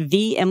at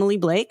the Emily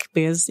Blake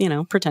because,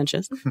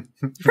 pretentious.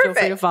 Feel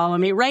free to follow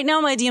me. Right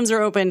now, my DMs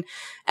are open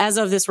as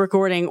of this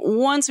recording.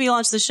 Once we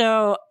launch the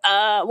show,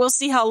 we'll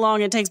see how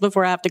long it takes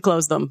before I have to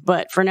close them.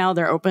 But for now,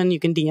 they're open. You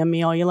can DM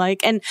me all you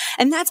like. And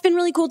that's been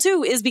really cool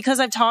too, is because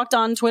I've talked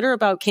on Twitter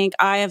about kink.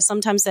 I have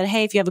sometimes said,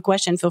 hey, if you have a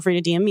question, feel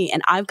free to DM me.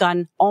 And I've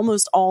gotten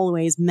almost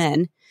always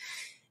men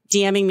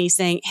DMing me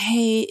saying,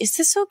 hey, is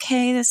this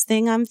okay? This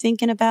thing I'm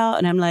thinking about?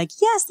 And I'm like,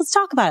 yes, let's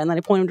talk about it. And then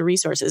I point them to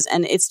resources.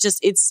 And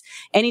it's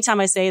anytime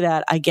I say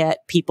that, I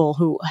get people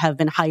who have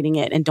been hiding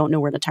it and don't know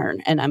where to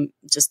turn. And I'm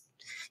just,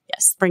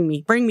 yes, bring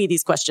me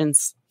these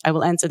questions. I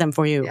will answer them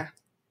for you.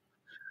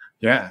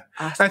 Yeah.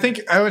 Awesome. I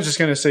think I was just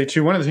going to say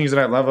too, one of the things that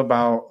I love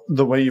about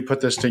the way you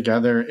put this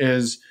together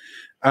is,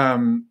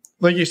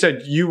 like you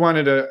said,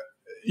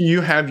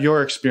 you have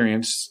your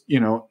experience,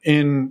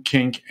 in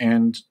kink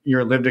and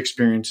your lived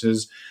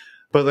experiences,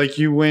 but like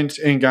you went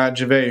and got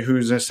Jave,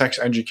 who's a sex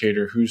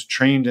educator, who's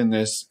trained in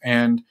this.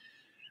 And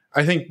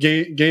I think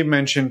Gabe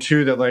mentioned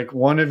too, that like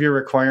one of your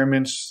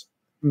requirements,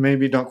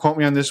 maybe don't quote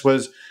me on this,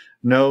 was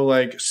no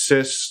like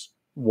cis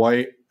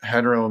white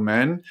hetero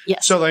men.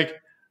 Yes. So like,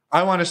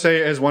 I want to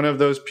say as one of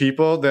those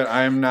people that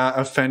I am not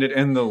offended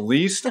in the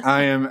least.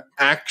 I am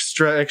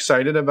extra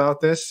excited about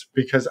this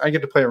because I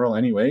get to play a role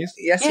anyways.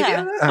 Yes, you do.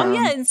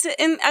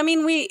 And I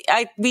mean, we've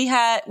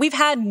had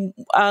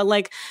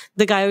like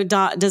the guy who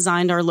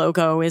designed our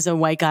logo is a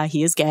white guy.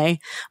 He is gay.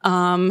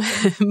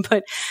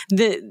 But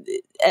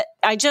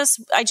I just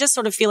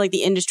sort of feel like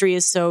the industry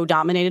is so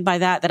dominated by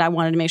that I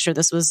wanted to make sure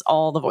this was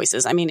all the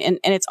voices. I mean, and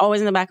it's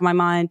always in the back of my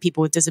mind,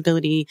 people with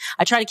disability.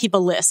 I try to keep a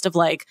list of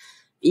like,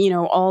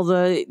 all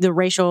the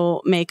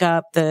racial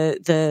makeup,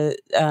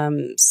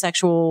 the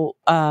sexual,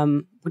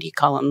 what do you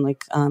call them?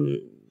 Like,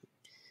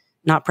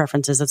 not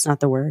preferences. That's not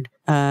the word.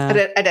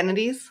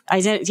 Identities.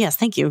 Yes.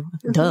 Thank you.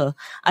 Duh.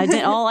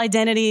 All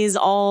identities,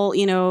 all,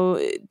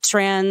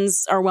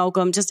 trans are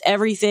welcome. Just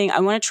everything. I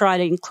want to try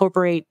to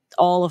incorporate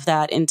all of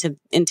that into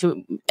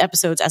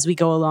episodes as we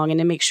go along and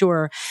to make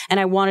sure. And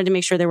I wanted to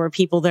make sure there were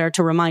people there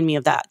to remind me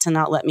of that, to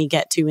not let me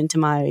get too into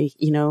my,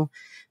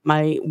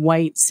 my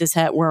white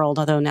cishet world,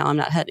 although now I'm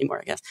not het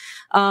anymore, I guess.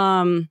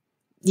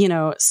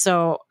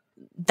 So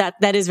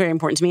that is very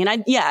important to me.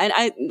 And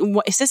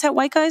cishet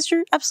white guys,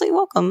 you're absolutely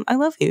welcome. I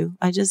love you.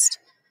 I just,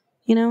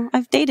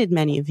 I've dated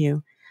many of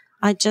you.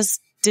 I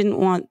just didn't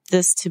want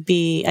this to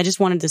be, I just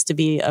wanted this to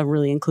be a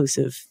really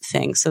inclusive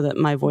thing so that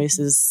my voice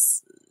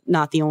is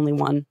not the only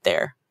one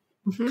there.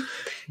 Mm-hmm.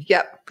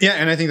 Yep. Yeah,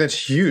 and I think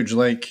that's huge.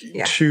 Like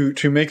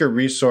to make a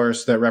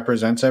resource that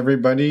represents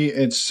everybody,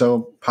 it's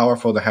so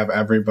powerful to have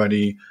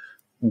everybody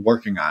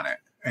working on it.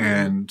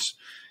 And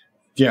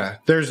yeah,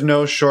 there's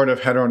no short of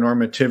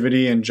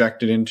heteronormativity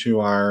injected into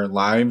our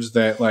lives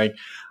that like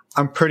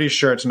I'm pretty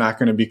sure it's not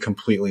going to be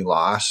completely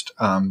lost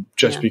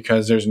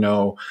because there's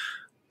no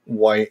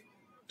white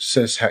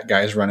cis het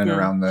guys running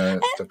around the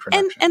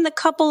production. And the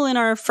couple in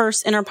our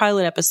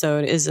pilot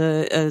episode is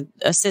a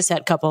cis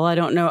het couple. I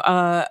don't know.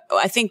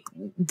 I think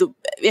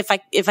if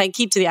I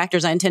keep to the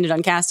actors I intended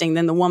on casting,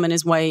 then the woman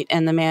is white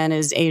and the man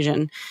is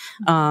Asian.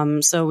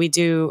 So we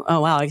do. Oh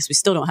wow, I guess we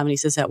still don't have any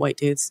cis het white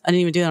dudes. I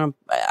didn't even do that.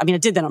 I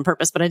did that on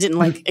purpose, but I didn't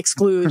like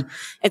exclude.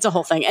 It's a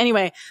whole thing.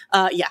 Anyway,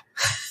 yeah.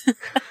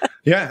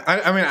 Yeah,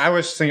 I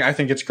was thinking. I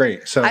think it's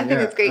great. So I think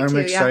it's great. I'm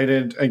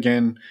excited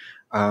again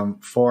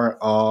for it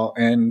all.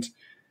 And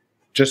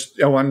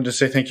I wanted to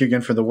say thank you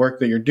again for the work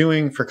that you're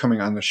doing, for coming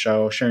on the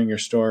show, sharing your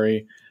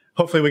story.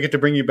 Hopefully we get to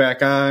bring you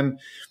back on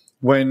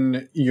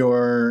when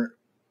you're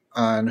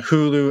on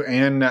Hulu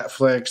and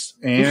Netflix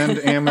and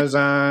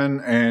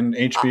Amazon and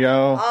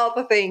HBO. All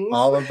the things.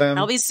 All of them.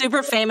 I'll be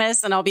super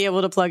famous and I'll be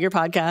able to plug your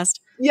podcast.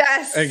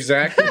 Yes.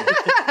 Exactly.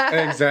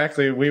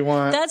 Exactly. We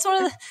want... That's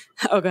one of the...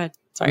 Oh, go ahead.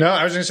 Sorry. No,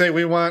 I was going to say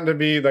we want to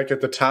be like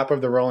at the top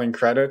of the rolling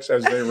credits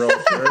as they roll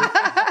through.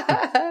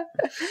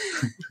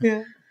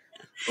 Yeah.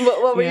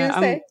 What were you going to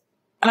say?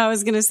 I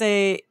was going to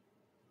say,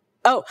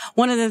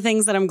 one of the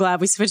things that I'm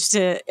glad we switched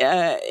to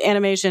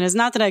animation is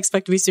not that I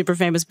expect to be super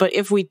famous, but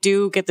if we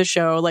do get the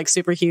show like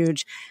super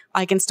huge,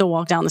 I can still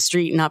walk down the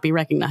street and not be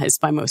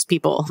recognized by most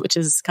people, which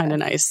is kind of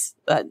nice.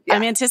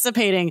 I'm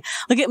anticipating,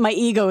 look at my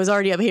ego is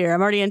already up here.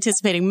 I'm already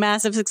anticipating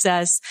massive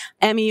success,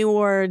 Emmy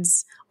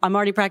Awards. I'm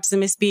already practicing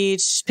my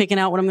speech, picking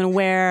out what I'm going to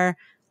wear.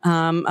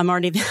 I'm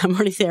already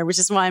there, which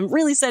is why I'm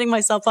really setting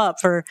myself up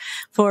for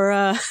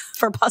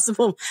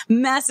possible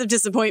massive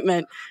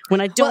disappointment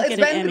when I don't get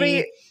an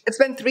Emmy. It's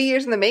been 3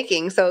 years in the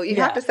making, so you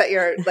have to set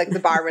your the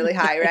bar really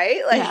high,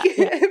 right? Like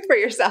for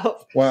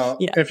yourself. Well,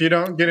 if you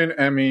don't get an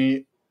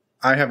Emmy,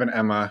 I have an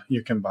Emma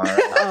you can borrow.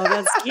 Oh,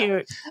 that's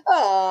cute.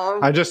 Oh,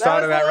 I just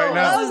thought of that right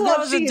now. That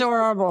was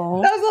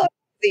adorable. That was a little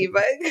cheesy,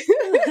 but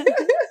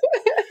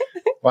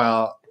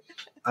well,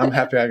 I'm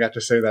happy I got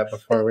to say that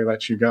before we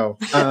let you go.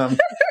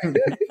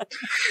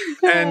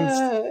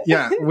 And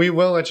yeah, we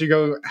will let you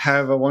go.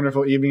 Have a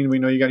wonderful evening. We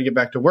know you got to get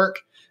back to work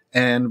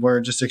and we're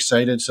just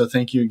excited. So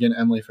thank you again,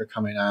 Emily, for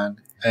coming on.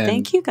 And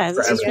thank you guys.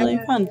 This was really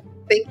fun.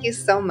 Thank you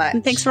so much.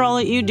 And thanks for all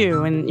that you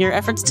do and your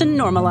efforts to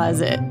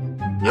normalize it.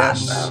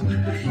 Yes.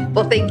 Awesome.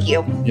 Well, thank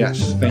you.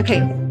 Yes. Thank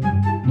you.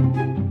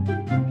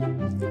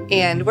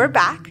 And we're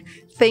back.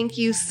 Thank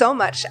you so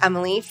much,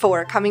 Emily,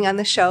 for coming on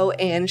the show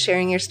and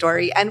sharing your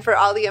story, and for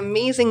all the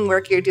amazing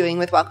work you're doing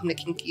with Welcome to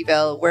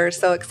Kinkyville. We're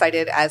so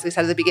excited, as we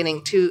said at the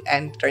beginning,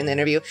 and during the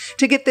interview,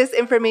 to get this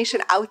information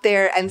out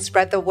there and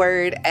spread the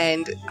word,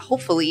 and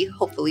hopefully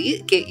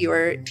get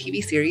your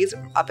TV series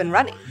up and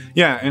running.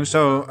 Yeah, and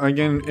so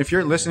again, if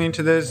you're listening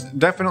to this,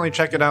 definitely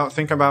check it out.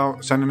 Think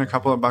about sending a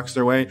couple of bucks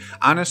their way.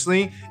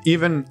 Honestly,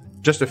 even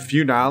just a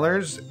few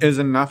dollars is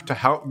enough to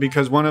help,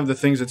 because one of the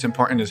things that's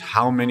important is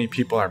how many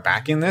people are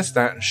backing this.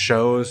 That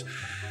shows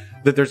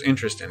that there's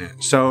interest in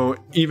it. So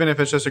even if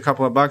it's just a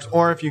couple of bucks,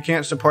 or if you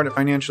can't support it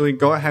financially,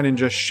 go ahead and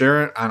just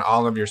share it on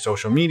all of your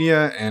social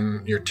media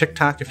and your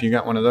TikTok if you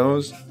got one of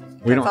those.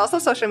 It's also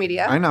social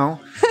media. I know,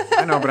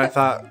 but I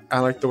thought I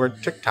liked the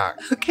word TikTok.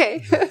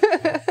 Okay.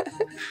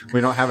 We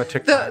don't have a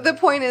TikTok. The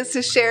point is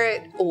to share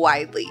it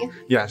widely.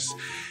 Yes.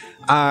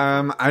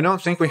 I don't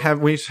think we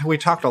have. We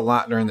talked a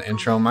lot during the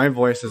intro. My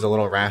voice is a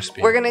little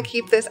raspy. We're going to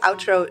keep this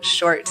outro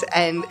short.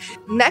 And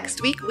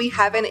next week, we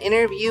have an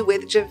interview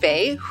with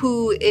Javay,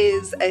 who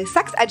is a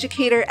sex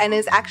educator and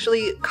is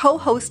actually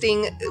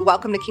co-hosting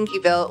Welcome to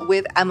Kinkyville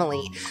with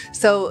Emily.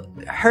 So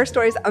her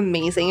story is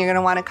amazing. You're going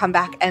to want to come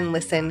back and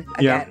listen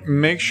again. Yeah,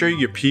 make sure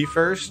you pee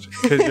first,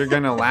 because you're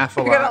going to laugh a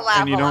lot. You're going to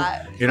laugh and a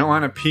lot. You don't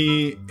want to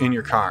pee in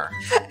your car.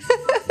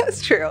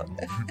 That's true.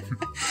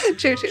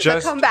 True. Just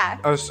but come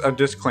back. A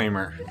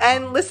disclaimer.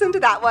 And listen to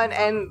that one,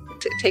 and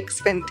take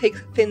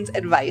Finn's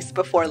advice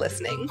before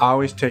listening.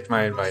 Always take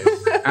my advice.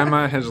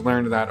 Emma has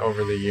learned that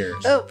over the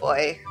years. Oh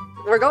boy.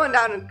 We're going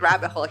down a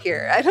rabbit hole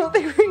here. I don't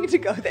think we need to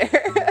go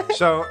there.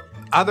 So,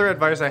 other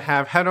advice I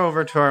have, head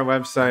over to our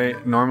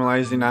website,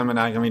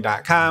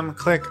 normalizingnon-monogamy.com.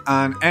 Click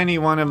on any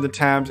one of the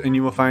tabs and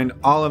you will find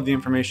all of the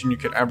information you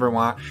could ever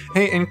want.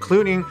 Hey,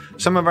 including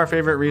some of our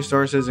favorite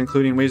resources,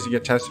 including ways to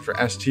get tested for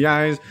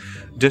STIs,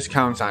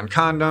 discounts on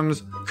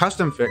condoms,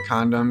 custom fit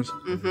condoms,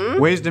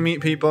 ways to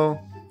meet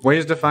people,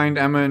 ways to find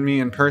Emma and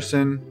me in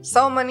person.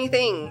 So many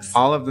things.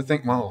 All of the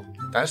things. Whoa,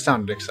 that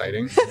sounded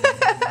exciting.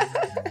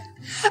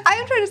 I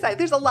am trying to say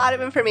there's a lot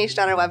of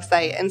information on our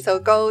website, and so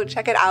go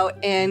check it out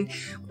and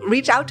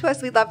reach out to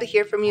us. We'd love to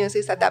hear from you, as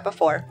we said that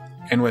before.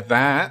 And with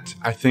that,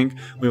 I think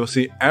we will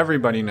see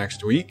everybody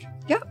next week.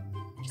 Yep.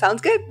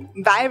 Sounds good.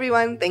 Bye,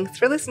 everyone. Thanks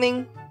for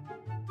listening.